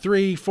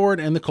 1903, Ford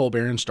and the coal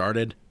baron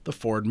started the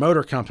Ford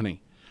Motor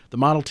Company. The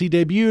Model T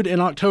debuted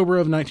in October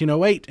of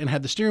 1908 and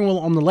had the steering wheel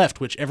on the left,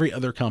 which every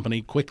other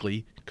company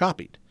quickly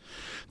copied.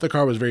 The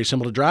car was very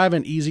simple to drive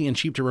and easy and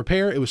cheap to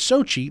repair. It was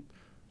so cheap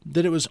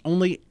that it was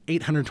only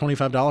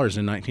 $825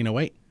 in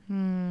 1908.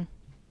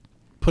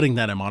 Putting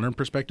that in modern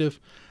perspective,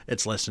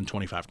 it's less than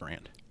 25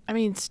 grand. I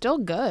mean, still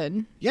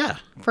good Yeah.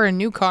 for a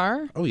new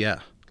car. Oh,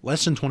 yeah.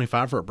 Less than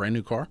 25 for a brand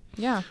new car.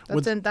 Yeah,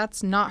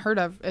 that's not heard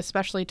of,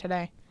 especially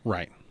today.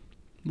 Right.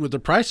 With the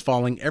price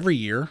falling every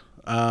year,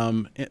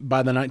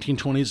 by the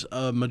 1920s,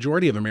 a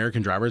majority of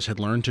American drivers had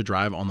learned to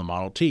drive on the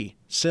Model T.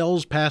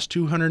 Sales passed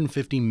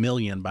 250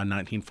 million by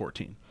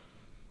 1914.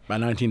 By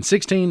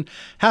 1916,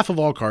 half of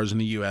all cars in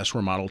the U.S.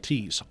 were Model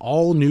Ts.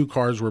 All new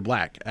cars were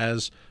black.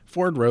 As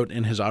Ford wrote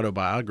in his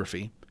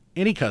autobiography,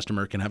 any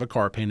customer can have a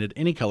car painted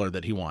any color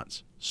that he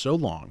wants, so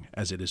long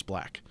as it is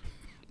black.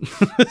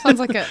 Sounds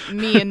like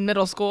me in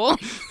middle school.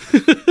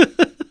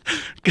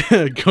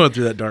 Going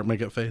through that dark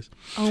makeup phase.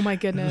 Oh my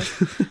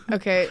goodness.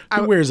 Okay.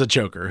 Who wears a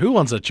choker? Who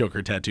wants a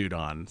choker tattooed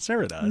on?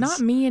 Sarah does.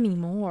 Not me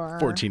anymore.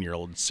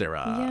 14-year-old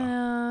Sarah.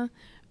 Yeah.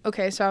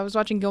 Okay, so I was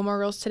watching Gilmore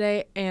Girls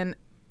today, and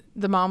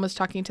the mom was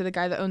talking to the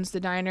guy that owns the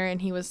diner,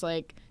 and he was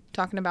like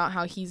talking about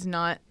how he's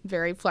not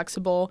very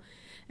flexible,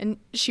 and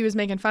she was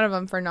making fun of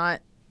him for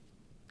not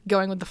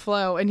going with the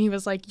flow, and he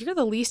was like, "You're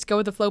the least go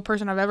with the flow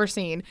person I've ever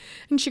seen."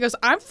 And she goes,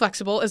 "I'm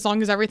flexible as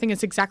long as everything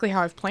is exactly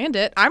how I've planned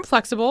it. I'm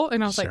flexible."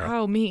 And I was like,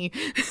 Sarah. "Oh, me."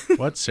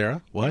 What,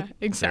 Sarah? What? Yeah,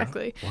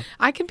 exactly. Sarah? What?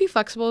 I can be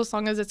flexible as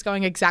long as it's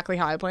going exactly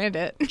how I planned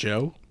it.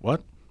 Joe?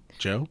 What?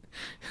 Joe?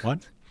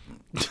 What?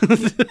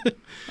 And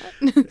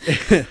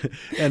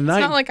It's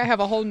not like I have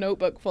a whole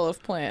notebook full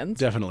of plans.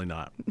 Definitely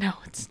not. No,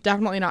 it's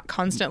definitely not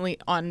constantly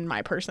on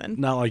my person.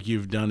 Not like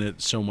you've done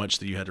it so much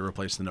that you had to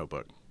replace the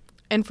notebook.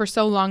 And for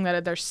so long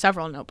that there's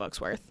several notebooks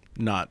worth.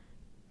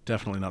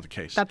 Definitely not the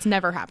case. That's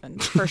never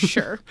happened, for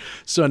sure.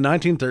 So in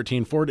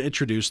 1913, Ford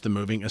introduced the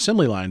moving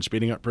assembly line,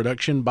 speeding up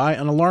production by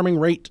an alarming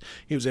rate.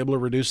 He was able to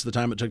reduce the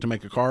time it took to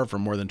make a car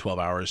from more than 12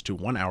 hours to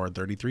 1 hour,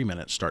 33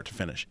 minutes, start to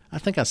finish. I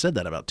think I said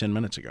that about 10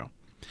 minutes ago.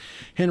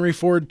 Henry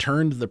Ford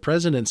turned the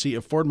presidency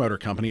of Ford Motor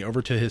Company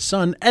over to his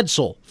son,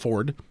 Edsel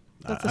Ford.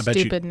 That's I a bet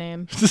you- stupid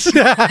name.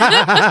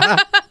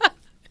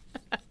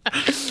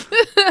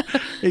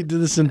 He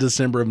did this in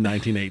December of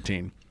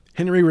 1918.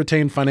 Henry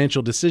retained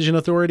financial decision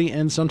authority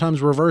and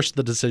sometimes reversed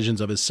the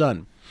decisions of his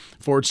son.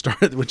 Ford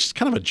started, which is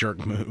kind of a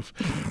jerk move.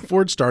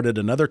 Ford started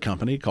another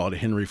company called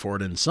Henry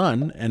Ford and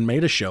Son and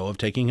made a show of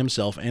taking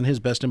himself and his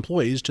best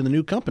employees to the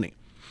new company.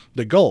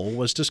 The goal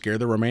was to scare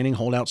the remaining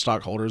holdout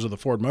stockholders of the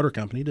Ford Motor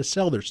Company to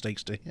sell their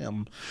stakes to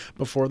him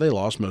before they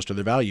lost most of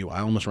their value.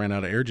 I almost ran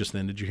out of air just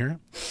then. Did you hear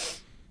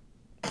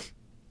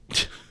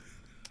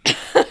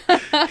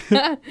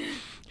it?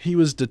 He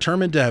was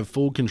determined to have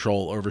full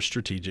control over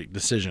strategic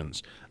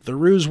decisions. The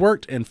ruse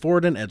worked, and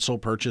Ford and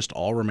Edsel purchased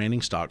all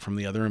remaining stock from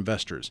the other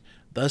investors,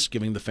 thus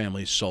giving the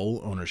family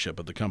sole ownership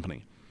of the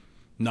company.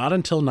 Not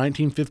until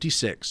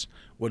 1956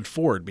 would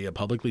Ford be a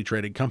publicly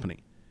traded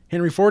company.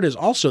 Henry Ford is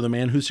also the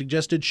man who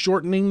suggested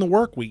shortening the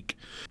work week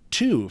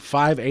to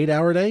 5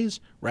 8-hour days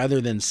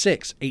rather than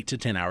 6 8 to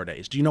 10-hour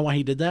days. Do you know why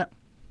he did that?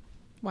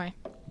 Why?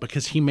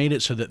 Because he made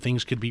it so that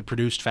things could be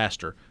produced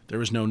faster. There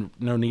was no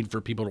need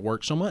for people to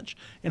work so much,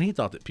 and he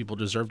thought that people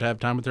deserved to have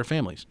time with their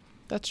families.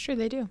 That's true,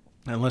 they do.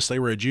 Unless they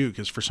were a Jew,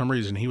 because for some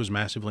reason he was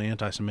massively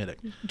anti-Semitic.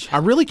 I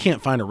really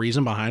can't find a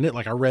reason behind it.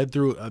 Like, I read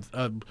through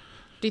Do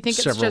you think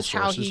it's several just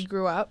sources. how he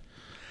grew up?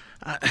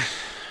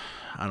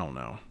 I don't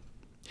know.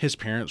 His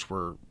parents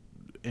were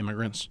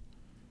immigrants,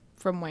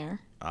 From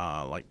where?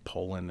 like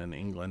Poland and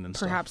England and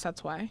Perhaps stuff.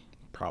 that's why.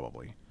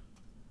 Probably.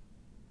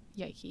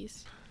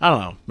 Yikes. I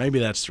don't know. Maybe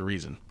that's the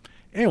reason.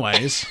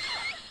 Anyways,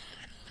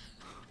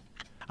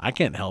 I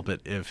can't help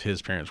it if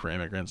his parents were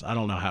immigrants. I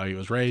don't know how he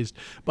was raised,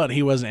 but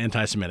he was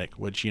anti-Semitic,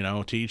 which,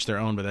 to each their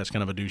own, but that's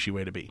kind of a douchey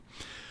way to be.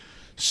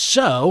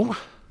 So,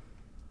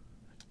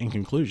 in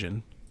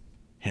conclusion,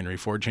 Henry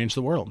Ford changed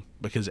the world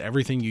because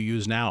everything you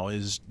use now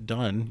is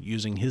done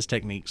using his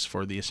techniques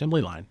for the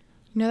assembly line.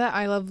 You know that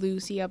I Love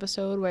Lucy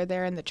episode where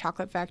they're in the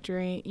chocolate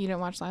factory? You didn't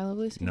watch I Love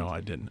Lucy? No,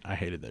 I didn't. I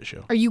hated that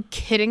show. Are you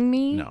kidding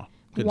me? No.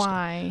 Couldn't stand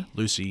Why? it.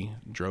 Lucy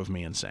drove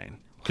me insane.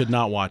 Could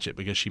not watch it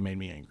because she made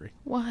me angry.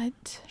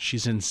 What?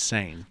 She's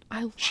insane.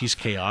 She's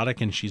chaotic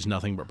and she's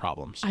nothing but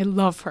problems. I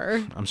love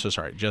her. I'm so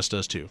sorry. Jess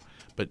does too.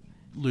 But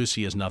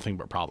Lucy is nothing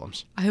but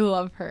problems. I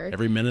love her.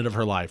 Every minute of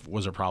her life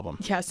was a problem.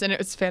 Yes, and it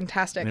was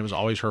fantastic. And it was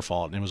always her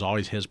fault. And it was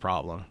always his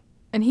problem.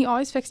 And he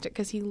always fixed it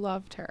because he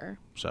loved her.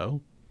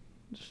 So?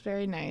 It was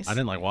very nice. I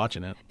didn't like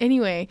watching it.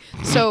 Anyway,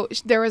 so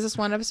there was this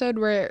one episode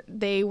where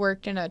they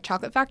worked in a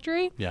chocolate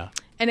factory. Yeah.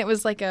 And it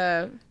was like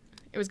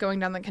it was going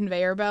down the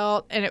conveyor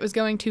belt and it was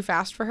going too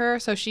fast for her.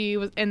 So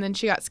and then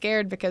she got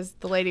scared because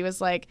the lady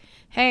was like,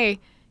 hey,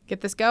 get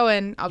this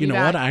going. I'll be back. You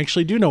know what? I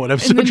actually do know what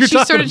episode and then you're she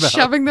talking started about.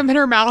 shoving them in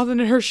her mouth and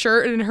in her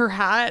shirt and in her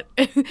hat.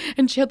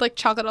 And she had like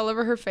chocolate all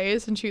over her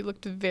face and she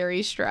looked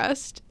very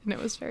stressed. And it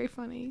was very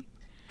funny.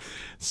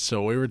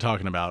 So we were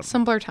talking about...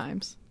 Simpler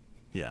times.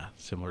 Yeah,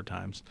 similar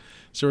times.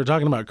 So we're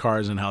talking about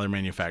cars and how they're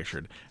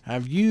manufactured.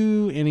 Have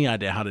you any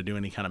idea how to do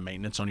any kind of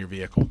maintenance on your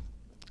vehicle?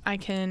 I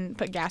can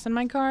put gas in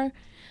my car.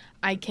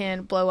 I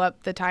can blow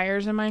up the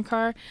tires in my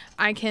car.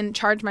 I can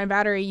charge my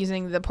battery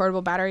using the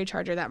portable battery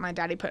charger that my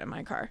daddy put in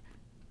my car.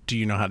 Do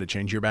you know how to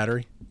change your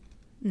battery?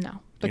 No,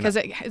 because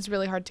it's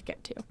really hard to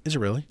get to. Is it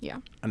really? Yeah.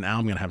 And now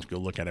I'm going to have to go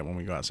look at it when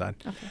we go outside.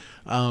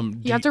 Okay.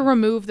 You have to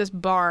remove this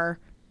bar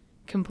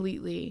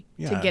completely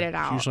to get it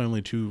out. It's usually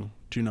only two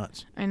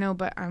nuts. I know,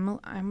 but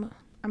I'm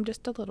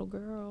just a little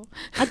girl.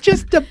 I'm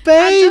just a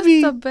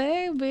baby. I'm just a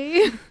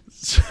baby.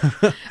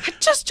 I'm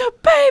just a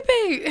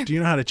baby. Do you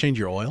know how to change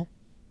your oil?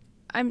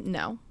 I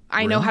know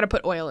Really? how to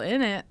put oil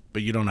in it.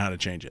 But you don't know how to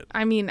change it.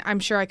 I mean,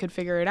 I'm sure I could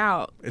figure it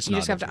out. It's you not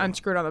just have to difficult.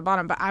 unscrew it on the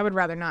bottom, but I would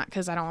rather not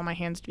because I don't want my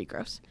hands to be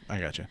gross. I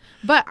gotcha.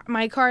 But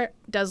my car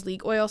does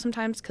leak oil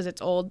sometimes because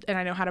it's old and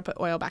I know how to put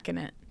oil back in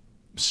it.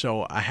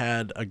 So I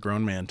had a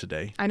grown man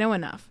today, I know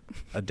enough.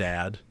 a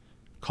dad,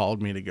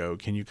 called me to go,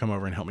 can you come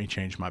over and help me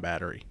change my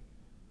battery?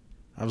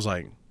 I was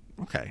like,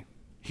 okay.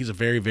 He's a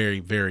very,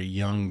 very, very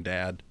young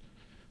dad,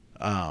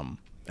 and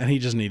he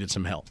just needed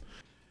some help.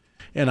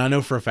 And I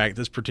know for a fact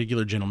this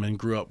particular gentleman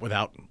grew up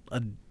without a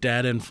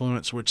dad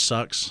influence, which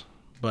sucks.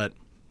 But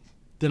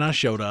then I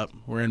showed up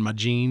wearing my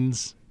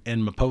jeans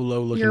and my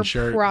polo-looking Your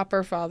shirt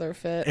proper father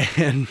fit.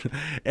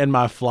 and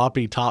my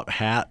floppy top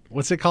hat.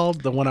 What's it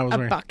called? The one I was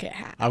wearing? A bucket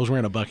hat. I was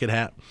wearing a bucket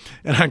hat.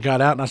 And I got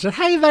out and I said,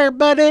 hey there,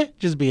 buddy.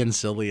 Just being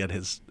silly at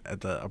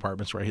the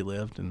apartments where he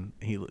lived. And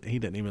he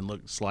didn't even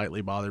look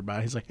slightly bothered by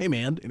it. He's like, hey,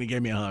 man. And he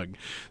gave me a hug.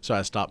 So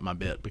I stopped my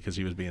bit because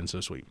he was being so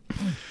sweet.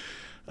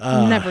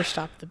 Never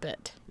stop the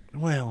bit.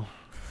 Well,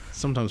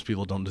 sometimes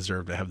people don't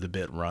deserve to have the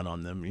bit run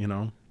on them, you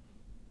know?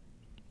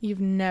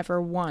 You've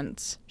never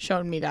once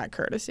shown me that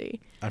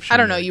courtesy. I've I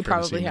don't shown know. that You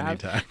courtesy probably many have.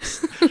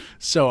 times.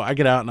 So I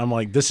get out and I'm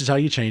like, this is how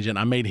you change it. And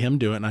I made him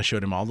do it. And I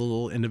showed him all the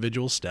little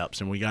individual steps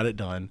and we got it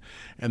done.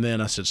 And then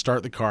I said,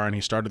 start the car. And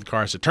he started the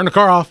car. I said, turn the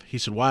car off. He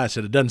said, why? I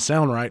said, it doesn't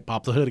sound right.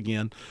 Pop the hood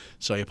again.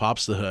 So he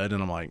pops the hood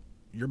and I'm like,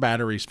 your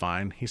battery's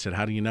fine. He said,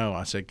 how do you know?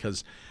 I said,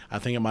 because I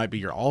think it might be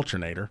your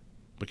alternator.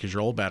 Because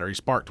your old battery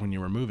sparked when you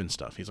were moving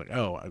stuff. He's like,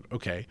 oh,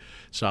 okay.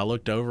 So I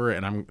looked over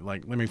and I'm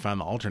like, let me find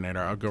the alternator.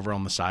 I'll go over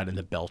on the side and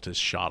the belt is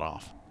shot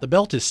off. The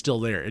belt is still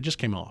there. It just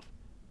came off.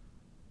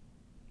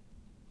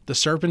 The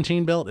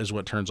serpentine belt is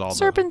what turns all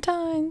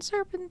Serpentine.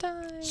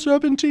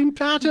 serpentine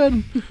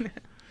pattern.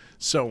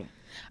 So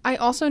I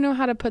also know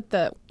how to put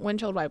the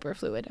windshield wiper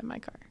fluid in my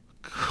car.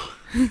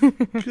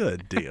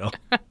 good deal.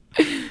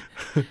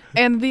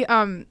 And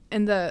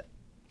the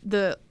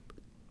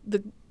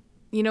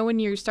you know when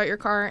you start your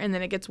car and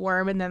then it gets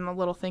warm and then the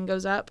little thing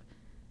goes up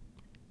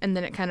and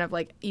then it kind of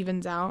like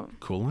evens out?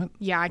 Coolant?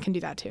 Yeah, I can do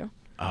that too.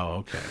 Oh,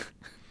 okay.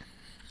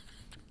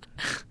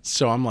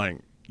 So I'm like,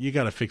 you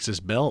got to fix this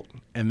belt,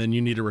 and then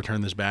you need to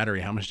return this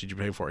battery. How much did you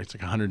pay for it? It's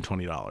like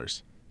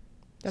 $120.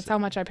 That's how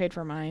much I paid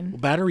for mine.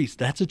 Well, batteries,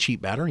 that's a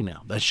cheap battery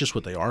now. That's just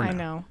what they are now. I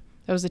know.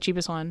 That was the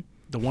cheapest one.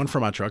 The one for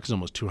my truck is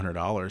almost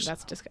 $200.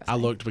 That's disgusting. I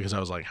looked because I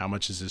was like, how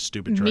much is this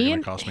stupid truck going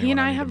to cost me He when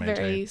and I I need have to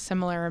maintain? very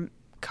similar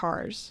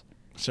cars.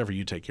 Except for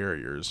you take care of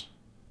yours.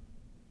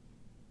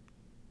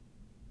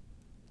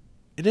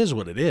 It is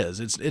what it is.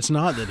 It's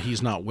not that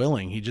he's not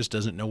willing. He just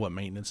doesn't know what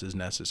maintenance is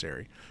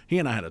necessary. He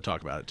and I had to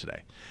talk about it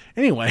today.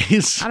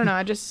 Anyways. I don't know.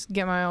 I just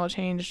get my oil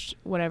changed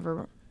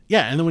whatever.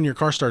 Yeah, and then when your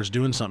car starts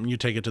doing something, you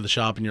take it to the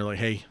shop and you're like,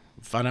 hey,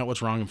 find out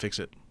what's wrong and fix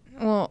it.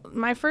 Well,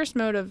 my first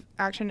mode of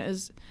action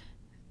is,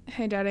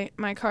 hey, Daddy,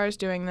 my car's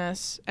doing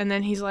this. And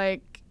then he's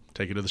like...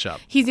 Take it to the shop.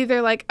 He's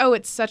either like, oh,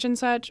 it's such and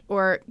such,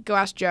 or go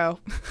ask Joe.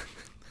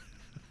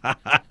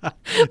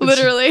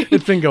 Literally.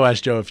 It's been go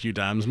ask Joe a few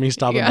times. Me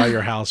stopping Yeah. by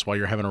your house while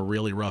you're having a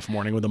really rough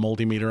morning with a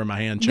multimeter in my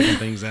hand, checking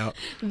things out.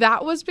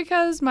 That was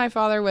because my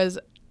father was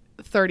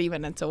 30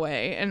 minutes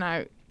away. And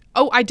I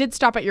did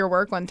stop at your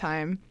work one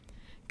time.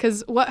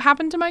 Because what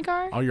happened to my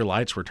car? All your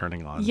lights were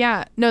turning on.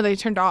 Yeah. No, they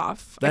turned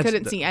off. I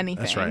couldn't see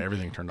anything. That's right.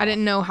 Everything turned off. I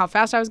didn't know how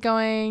fast I was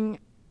going.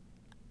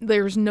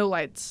 There was no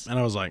lights. And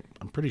I was like,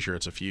 I'm pretty sure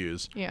it's a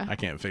fuse. Yeah. I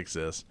can't fix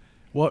this.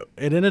 Well,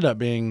 it ended up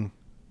being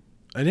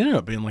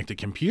like the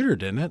computer,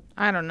 didn't it?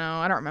 I don't know.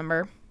 I don't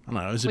remember. I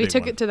don't know. It was a We big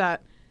took one. it to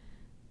that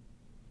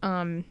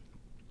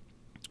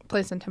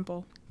place in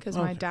Temple because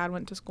my Okay. dad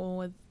went to school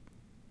with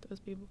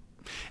those people.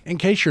 In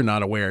case you're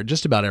not aware,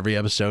 just about every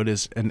episode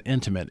is an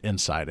intimate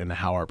insight into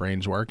how our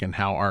brains work and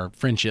how our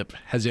friendship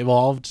has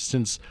evolved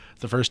since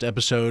the first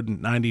episode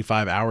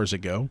 95 hours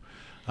ago.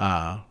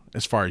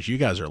 As far as you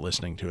guys are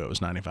listening to it,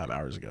 was 95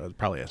 hours ago. It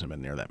probably hasn't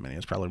been near that many.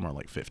 It's probably more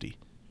like 50.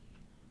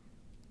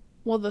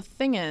 Well, the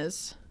thing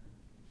is,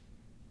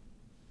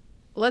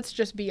 let's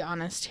just be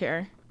honest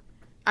here.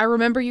 I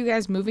remember you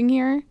guys moving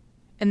here,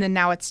 and then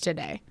now it's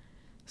today.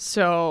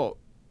 So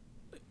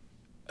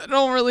I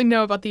don't really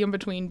know about the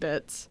in-between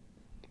bits.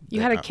 You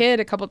had a kid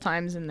a couple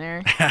times in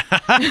there.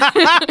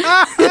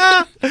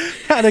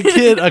 Had a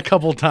kid a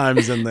couple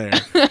times in there.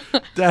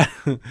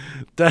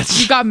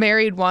 That's You got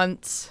married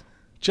once.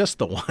 just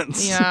the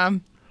once. Yeah.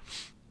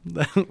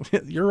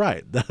 You're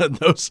right.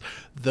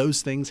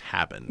 Those things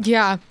happened.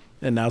 Yeah.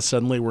 And now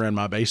suddenly we're in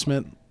my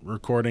basement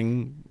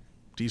recording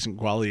decent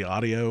quality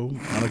audio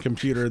on a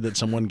computer that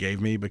someone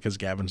gave me because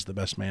Gavin's the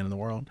best man in the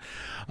world.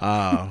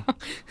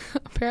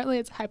 Apparently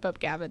it's Hype Up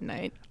Gavin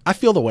night. I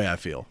feel the way I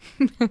feel.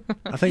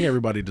 I think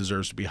everybody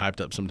deserves to be hyped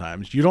up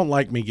sometimes. You don't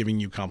like me giving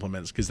you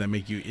compliments because they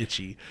make you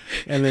itchy.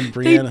 And then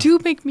Brianna... They do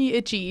make me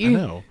itchy. I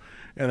know.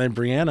 And then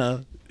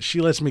Brianna,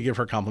 she lets me give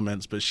her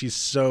compliments, but she's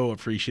so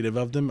appreciative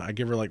of them. I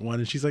give her like one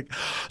and she's like,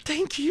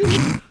 thank you.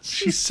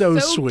 She's so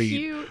sweet.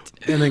 Cute.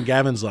 And then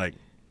Gavin's like,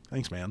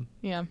 thanks, man.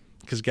 Yeah.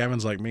 Because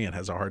Gavin's like me and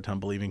has a hard time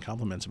believing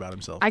compliments about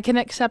himself. I can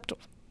accept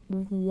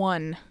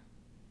one,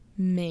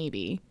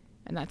 maybe,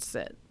 and that's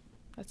it.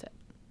 That's it.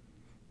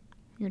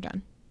 You're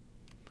done.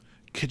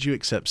 Could you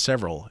accept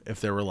several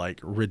if there were like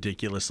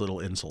ridiculous little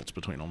insults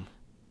between them?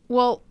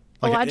 Well,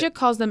 Like Elijah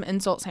calls them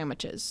insult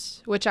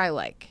sandwiches, which I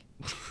like.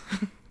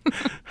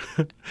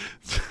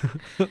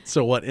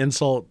 So what,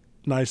 insult,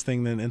 nice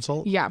thing, then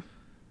insult? Yeah.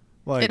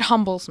 Like, It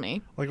humbles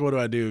me. like what do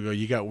I do? Go,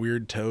 you got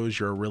weird toes,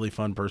 you're a really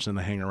fun person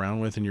to hang around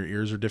with, and your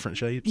ears are different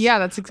shapes? Yeah,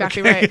 that's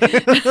exactly right.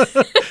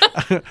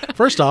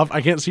 First off,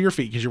 I can't see your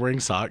feet because you're wearing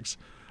socks.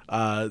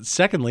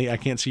 Secondly, I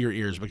can't see your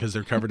ears because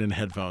they're covered in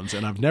headphones.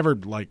 And I've never,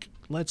 like,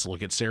 let's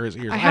look at Sarah's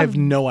ears. I have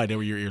no idea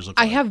what your ears look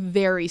I like. have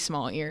very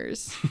small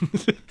ears.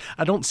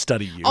 I don't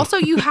study you. Also,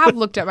 you have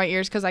looked at my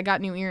ears because I got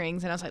new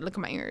earrings, and I was like, look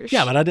at my ears.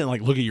 Yeah, but I didn't,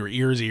 like, look at your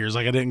ears.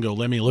 Like, I didn't go,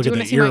 let me look Do you at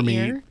want the to see ear my meat.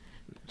 ear?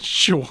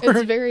 Sure.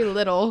 It's very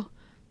little.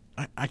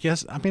 I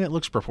guess, I mean, it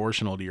looks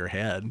proportional to your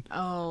head.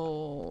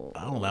 Oh.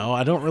 I don't know.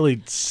 I don't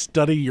really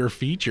study your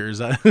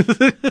features.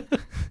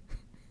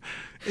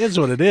 It's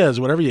what it is.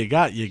 Whatever you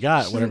got, you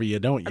got. Whatever you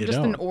don't, I'm you just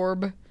don't. an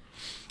orb.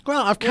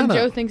 Well, I've When kind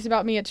Joe of... thinks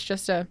about me, it's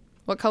just a...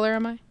 What color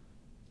am I?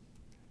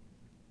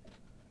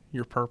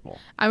 You're purple.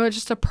 I'm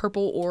just a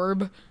purple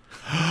orb.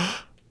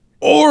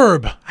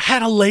 Orb! I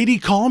had a lady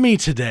call me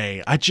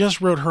today. I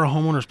just wrote her a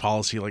homeowner's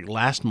policy like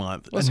last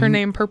month. Was her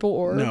name Purple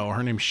Orb? No,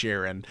 her name's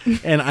Sharon.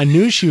 And I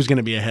knew she was going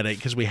to be a headache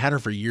because we had her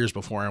for years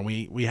before, and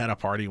we had a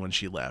party when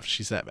she left.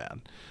 She's that bad.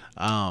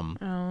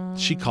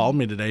 She called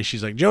me today.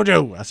 She's like,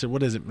 JoJo. I said,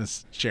 what is it,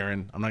 Miss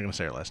Sharon? I'm not going to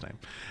say her last name.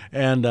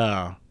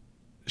 And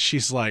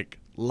she's like,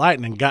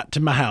 lightning got to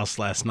my house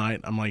last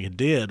night. I'm like, it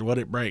did?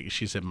 What'd it break?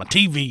 She said, my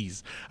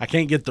TVs. I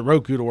can't get the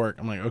Roku to work.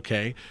 I'm like,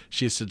 okay.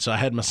 She said, so I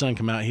had my son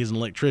come out. He's an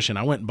electrician.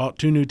 I went and bought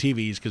 2 new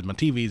TVs because my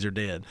TVs are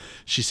dead.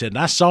 She said, and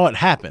I saw it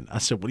happen. I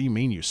said, what do you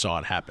mean you saw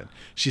it happen?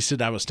 She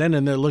said, I was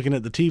standing there looking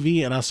at the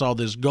TV and I saw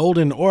this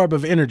golden orb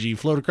of energy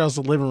float across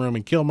the living room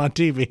and kill my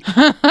TV.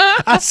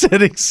 I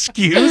said,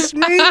 excuse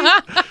me?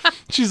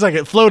 She's like,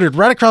 it floated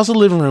right across the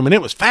living room, and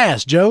it was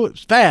fast, Joe. It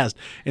was fast,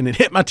 and it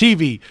hit my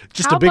TV.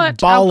 Just How a big much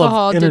ball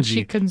alcohol of did energy.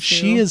 she consume?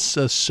 She is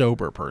a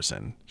sober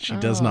person. She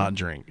does not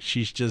drink.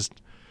 She's just,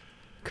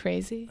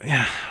 Crazy.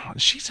 yeah.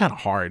 She's had a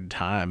hard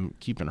time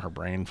keeping her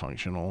brain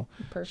functional.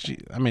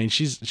 Perfect.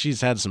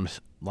 She's had some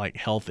like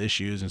health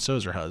issues, and so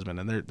is her husband,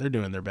 and they're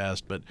doing their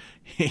best, but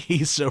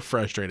he's so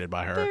frustrated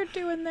by her. They're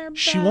doing their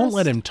best. She won't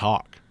let him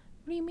talk.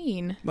 What do you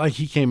mean? Like,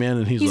 he came in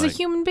and he's He's like, a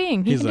human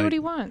being. He he's can do like, what he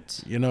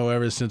wants. you know,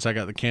 ever since I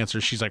got the cancer,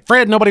 she's like,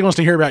 Fred, nobody wants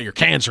to hear about your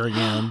cancer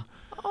again.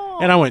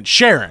 And I went,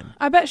 Sharon.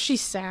 I bet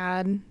she's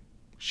sad.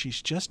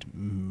 She's just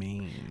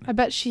mean. I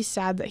bet she's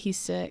sad that he's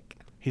sick.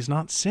 He's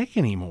not sick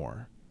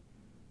anymore.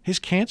 His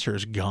cancer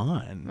is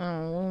gone.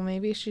 Oh, well,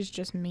 maybe she's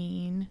just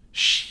mean.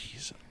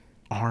 She's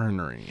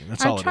ornery.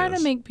 That's all it is. I try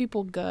to make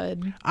people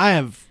good. I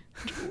have,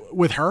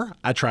 with her,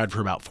 I tried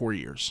for about 4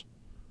 years.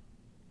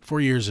 4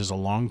 years is a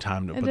long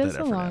time to put that effort in.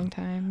 It is a long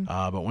time.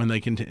 But when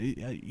they continue,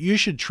 you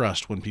should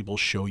trust when people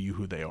show you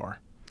who they are.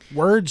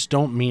 Words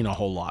don't mean a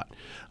whole lot.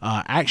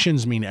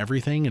 Actions mean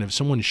everything, and if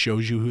someone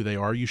shows you who they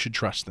are, you should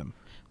trust them.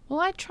 Well,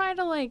 I try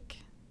to, like,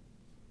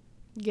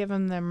 give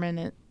them their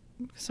minute.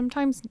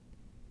 Sometimes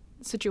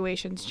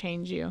situations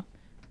change you.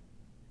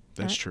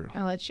 That's true.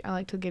 I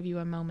like to give you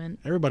a moment.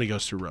 Everybody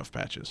goes through rough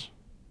patches.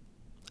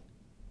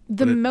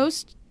 The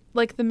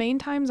main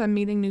times I'm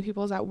meeting new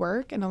people is at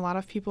work, and a lot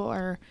of people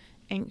are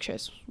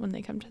anxious when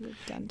they come to the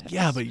dentist.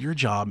 Yeah, but your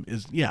job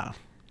is, Your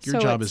So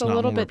job it's is a not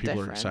little one where bit people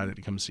are different. excited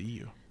to come see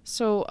you.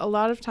 So a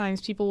lot of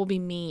times people will be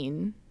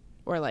mean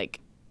or,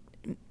 like,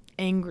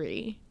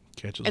 angry,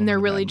 Catches and them they're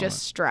in a really bad just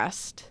moment.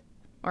 stressed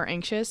or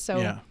anxious. So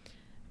Yeah,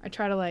 I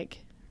try to,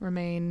 like,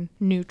 remain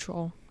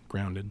neutral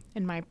grounded.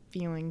 in my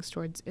feelings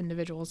towards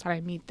individuals that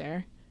I meet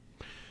there.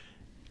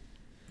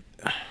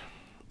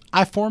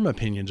 I form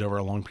opinions over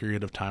a long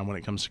period of time when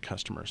it comes to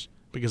customers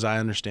because I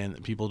understand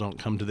that people don't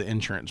come to the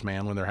insurance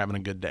man when they're having a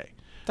good day.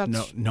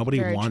 Nobody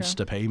very wants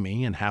true. to pay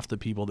me, and half the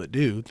people that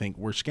do think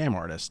we're scam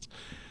artists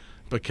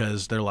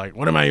because they're like,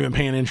 what am I even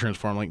paying insurance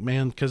for? I'm like,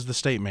 man, because the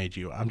state made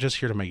you. I'm just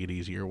here to make it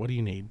easier. What do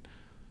you need?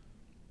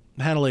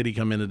 I had a lady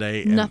come in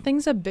today. And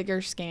Nothing's a bigger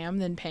scam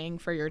than paying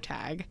for your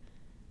tag.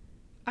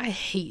 I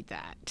hate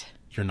that.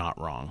 you're not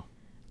wrong.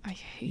 I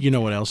hate You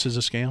know what else is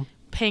a scam?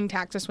 paying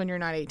taxes when you're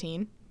not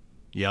 18.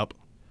 Yep.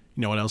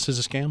 You know what else is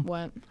a scam?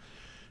 What?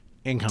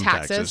 Income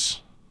Taxes.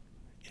 taxes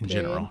in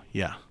Period. general.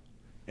 Yeah.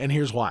 And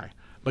here's why.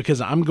 Because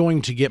I'm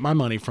going to get my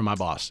money from my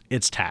boss.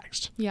 It's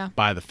taxed. Yeah.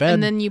 By the Fed,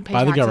 And then you pay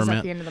by the taxes government.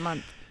 at the end of the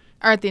month.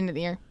 Or at the end of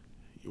the year.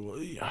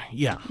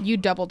 Yeah. You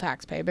double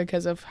tax pay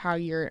because of how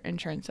your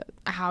insurance,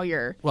 how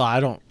your Well, I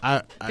don't.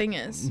 thing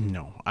is.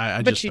 No,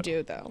 I But just. you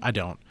do, though. I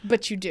don't.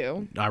 But you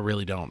do. I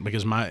really don't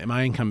because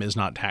my income is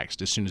not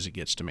taxed as soon as it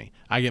gets to me.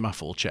 I get my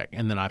full check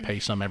and then I pay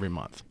some every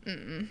month.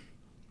 And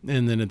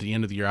then at the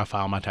end of the year, I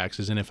file my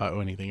taxes, and if I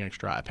owe anything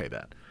extra, I pay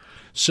that.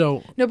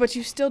 So No, but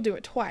you still do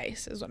it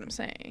twice, is what I'm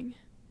saying.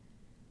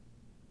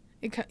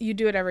 You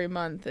do it every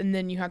month, and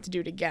then you have to do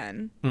it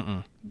again.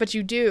 But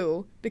you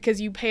do because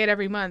you pay it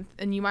every month,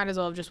 and you might as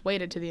well have just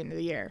waited to the end of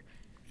the year.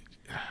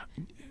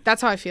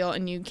 That's how I feel,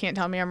 and you can't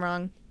tell me I'm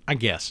wrong. I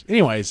guess.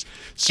 Anyways,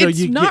 so It's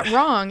you not get,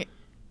 wrong,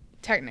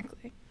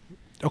 technically,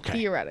 okay.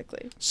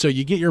 theoretically. So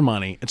you get your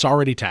money. It's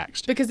already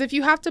taxed. Because if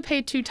you have to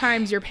pay 2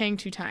 times, you're paying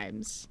 2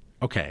 times.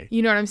 Okay.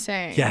 You know what I'm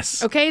saying?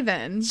 Yes. Okay,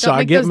 then. So Don't I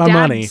make get those my dad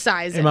money,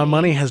 size and my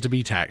money has to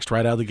be taxed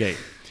right out of the gate.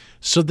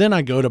 So then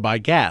I go to buy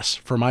gas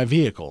for my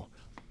vehicle,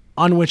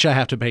 on which I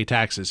have to pay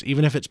taxes.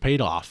 Even if it's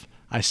paid off,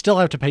 I still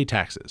have to pay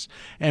taxes.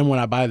 And when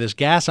I buy this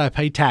gas, I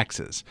pay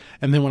taxes.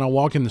 And then when I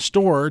walk in the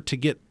store to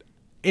get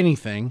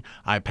anything,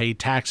 I pay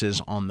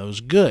taxes on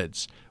those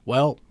goods.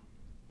 Well,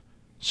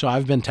 so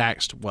I've been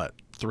taxed,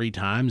 3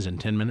 times in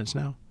 10 minutes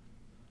now?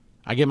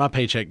 I get my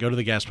paycheck, go to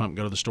the gas pump,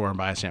 go to the store, and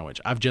buy a sandwich.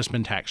 I've just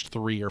been taxed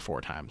 3 or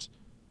 4 times.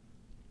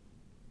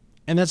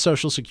 And that's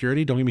Social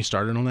Security. Don't get me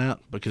started on that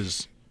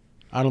because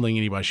I don't think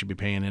anybody should be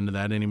paying into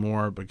that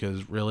anymore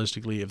because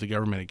realistically, if the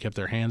government had kept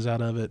their hands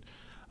out of it,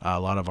 a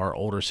lot of our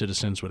older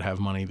citizens would have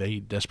money they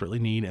desperately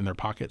need in their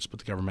pockets, but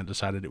the government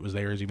decided it was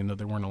theirs even though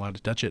they weren't allowed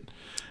to touch it.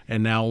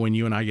 And now when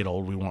you and I get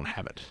old, we won't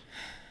have it.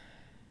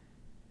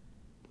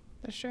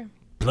 That's true.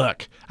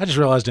 Look, I just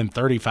realized in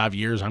 35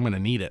 years, I'm going to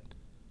need it.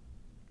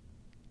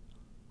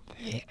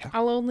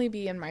 I'll only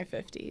be in my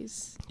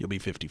 50s. You'll be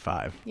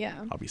 55. Yeah.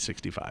 I'll be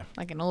 65.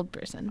 Like an old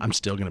person. I'm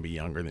still going to be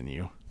younger than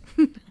you.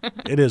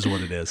 It is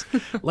what it is.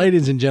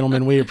 Ladies and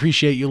gentlemen, we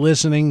appreciate you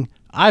listening.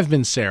 I've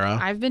been Sarah.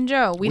 I've been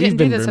Joe. We We've didn't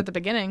do been this ver- at the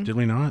beginning. Did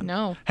we not?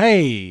 No.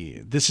 Hey,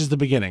 this is the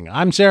beginning.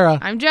 I'm Sarah.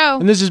 I'm Joe.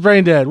 And this is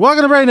Brain Dead.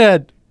 Welcome to Brain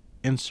Dead.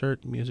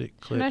 Insert music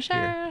clip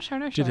here.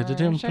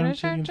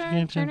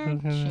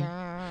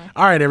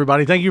 All right,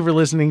 everybody. Thank you for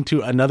listening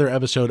to another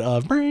episode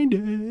of Brain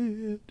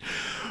Dead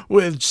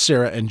with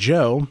Sarah and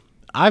Joe.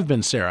 I've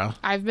been Sarah.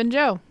 I've been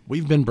Joe.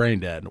 We've been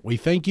Brain Dead. We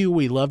thank you.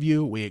 We love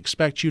you. We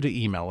expect you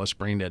to email us,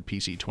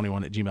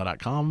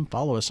 braindeadpc21@gmail.com.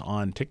 Follow us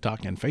on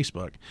TikTok and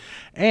Facebook.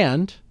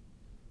 And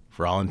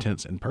for all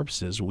intents and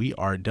purposes, we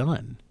are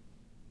done.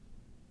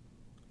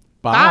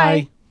 Bye.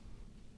 Bye.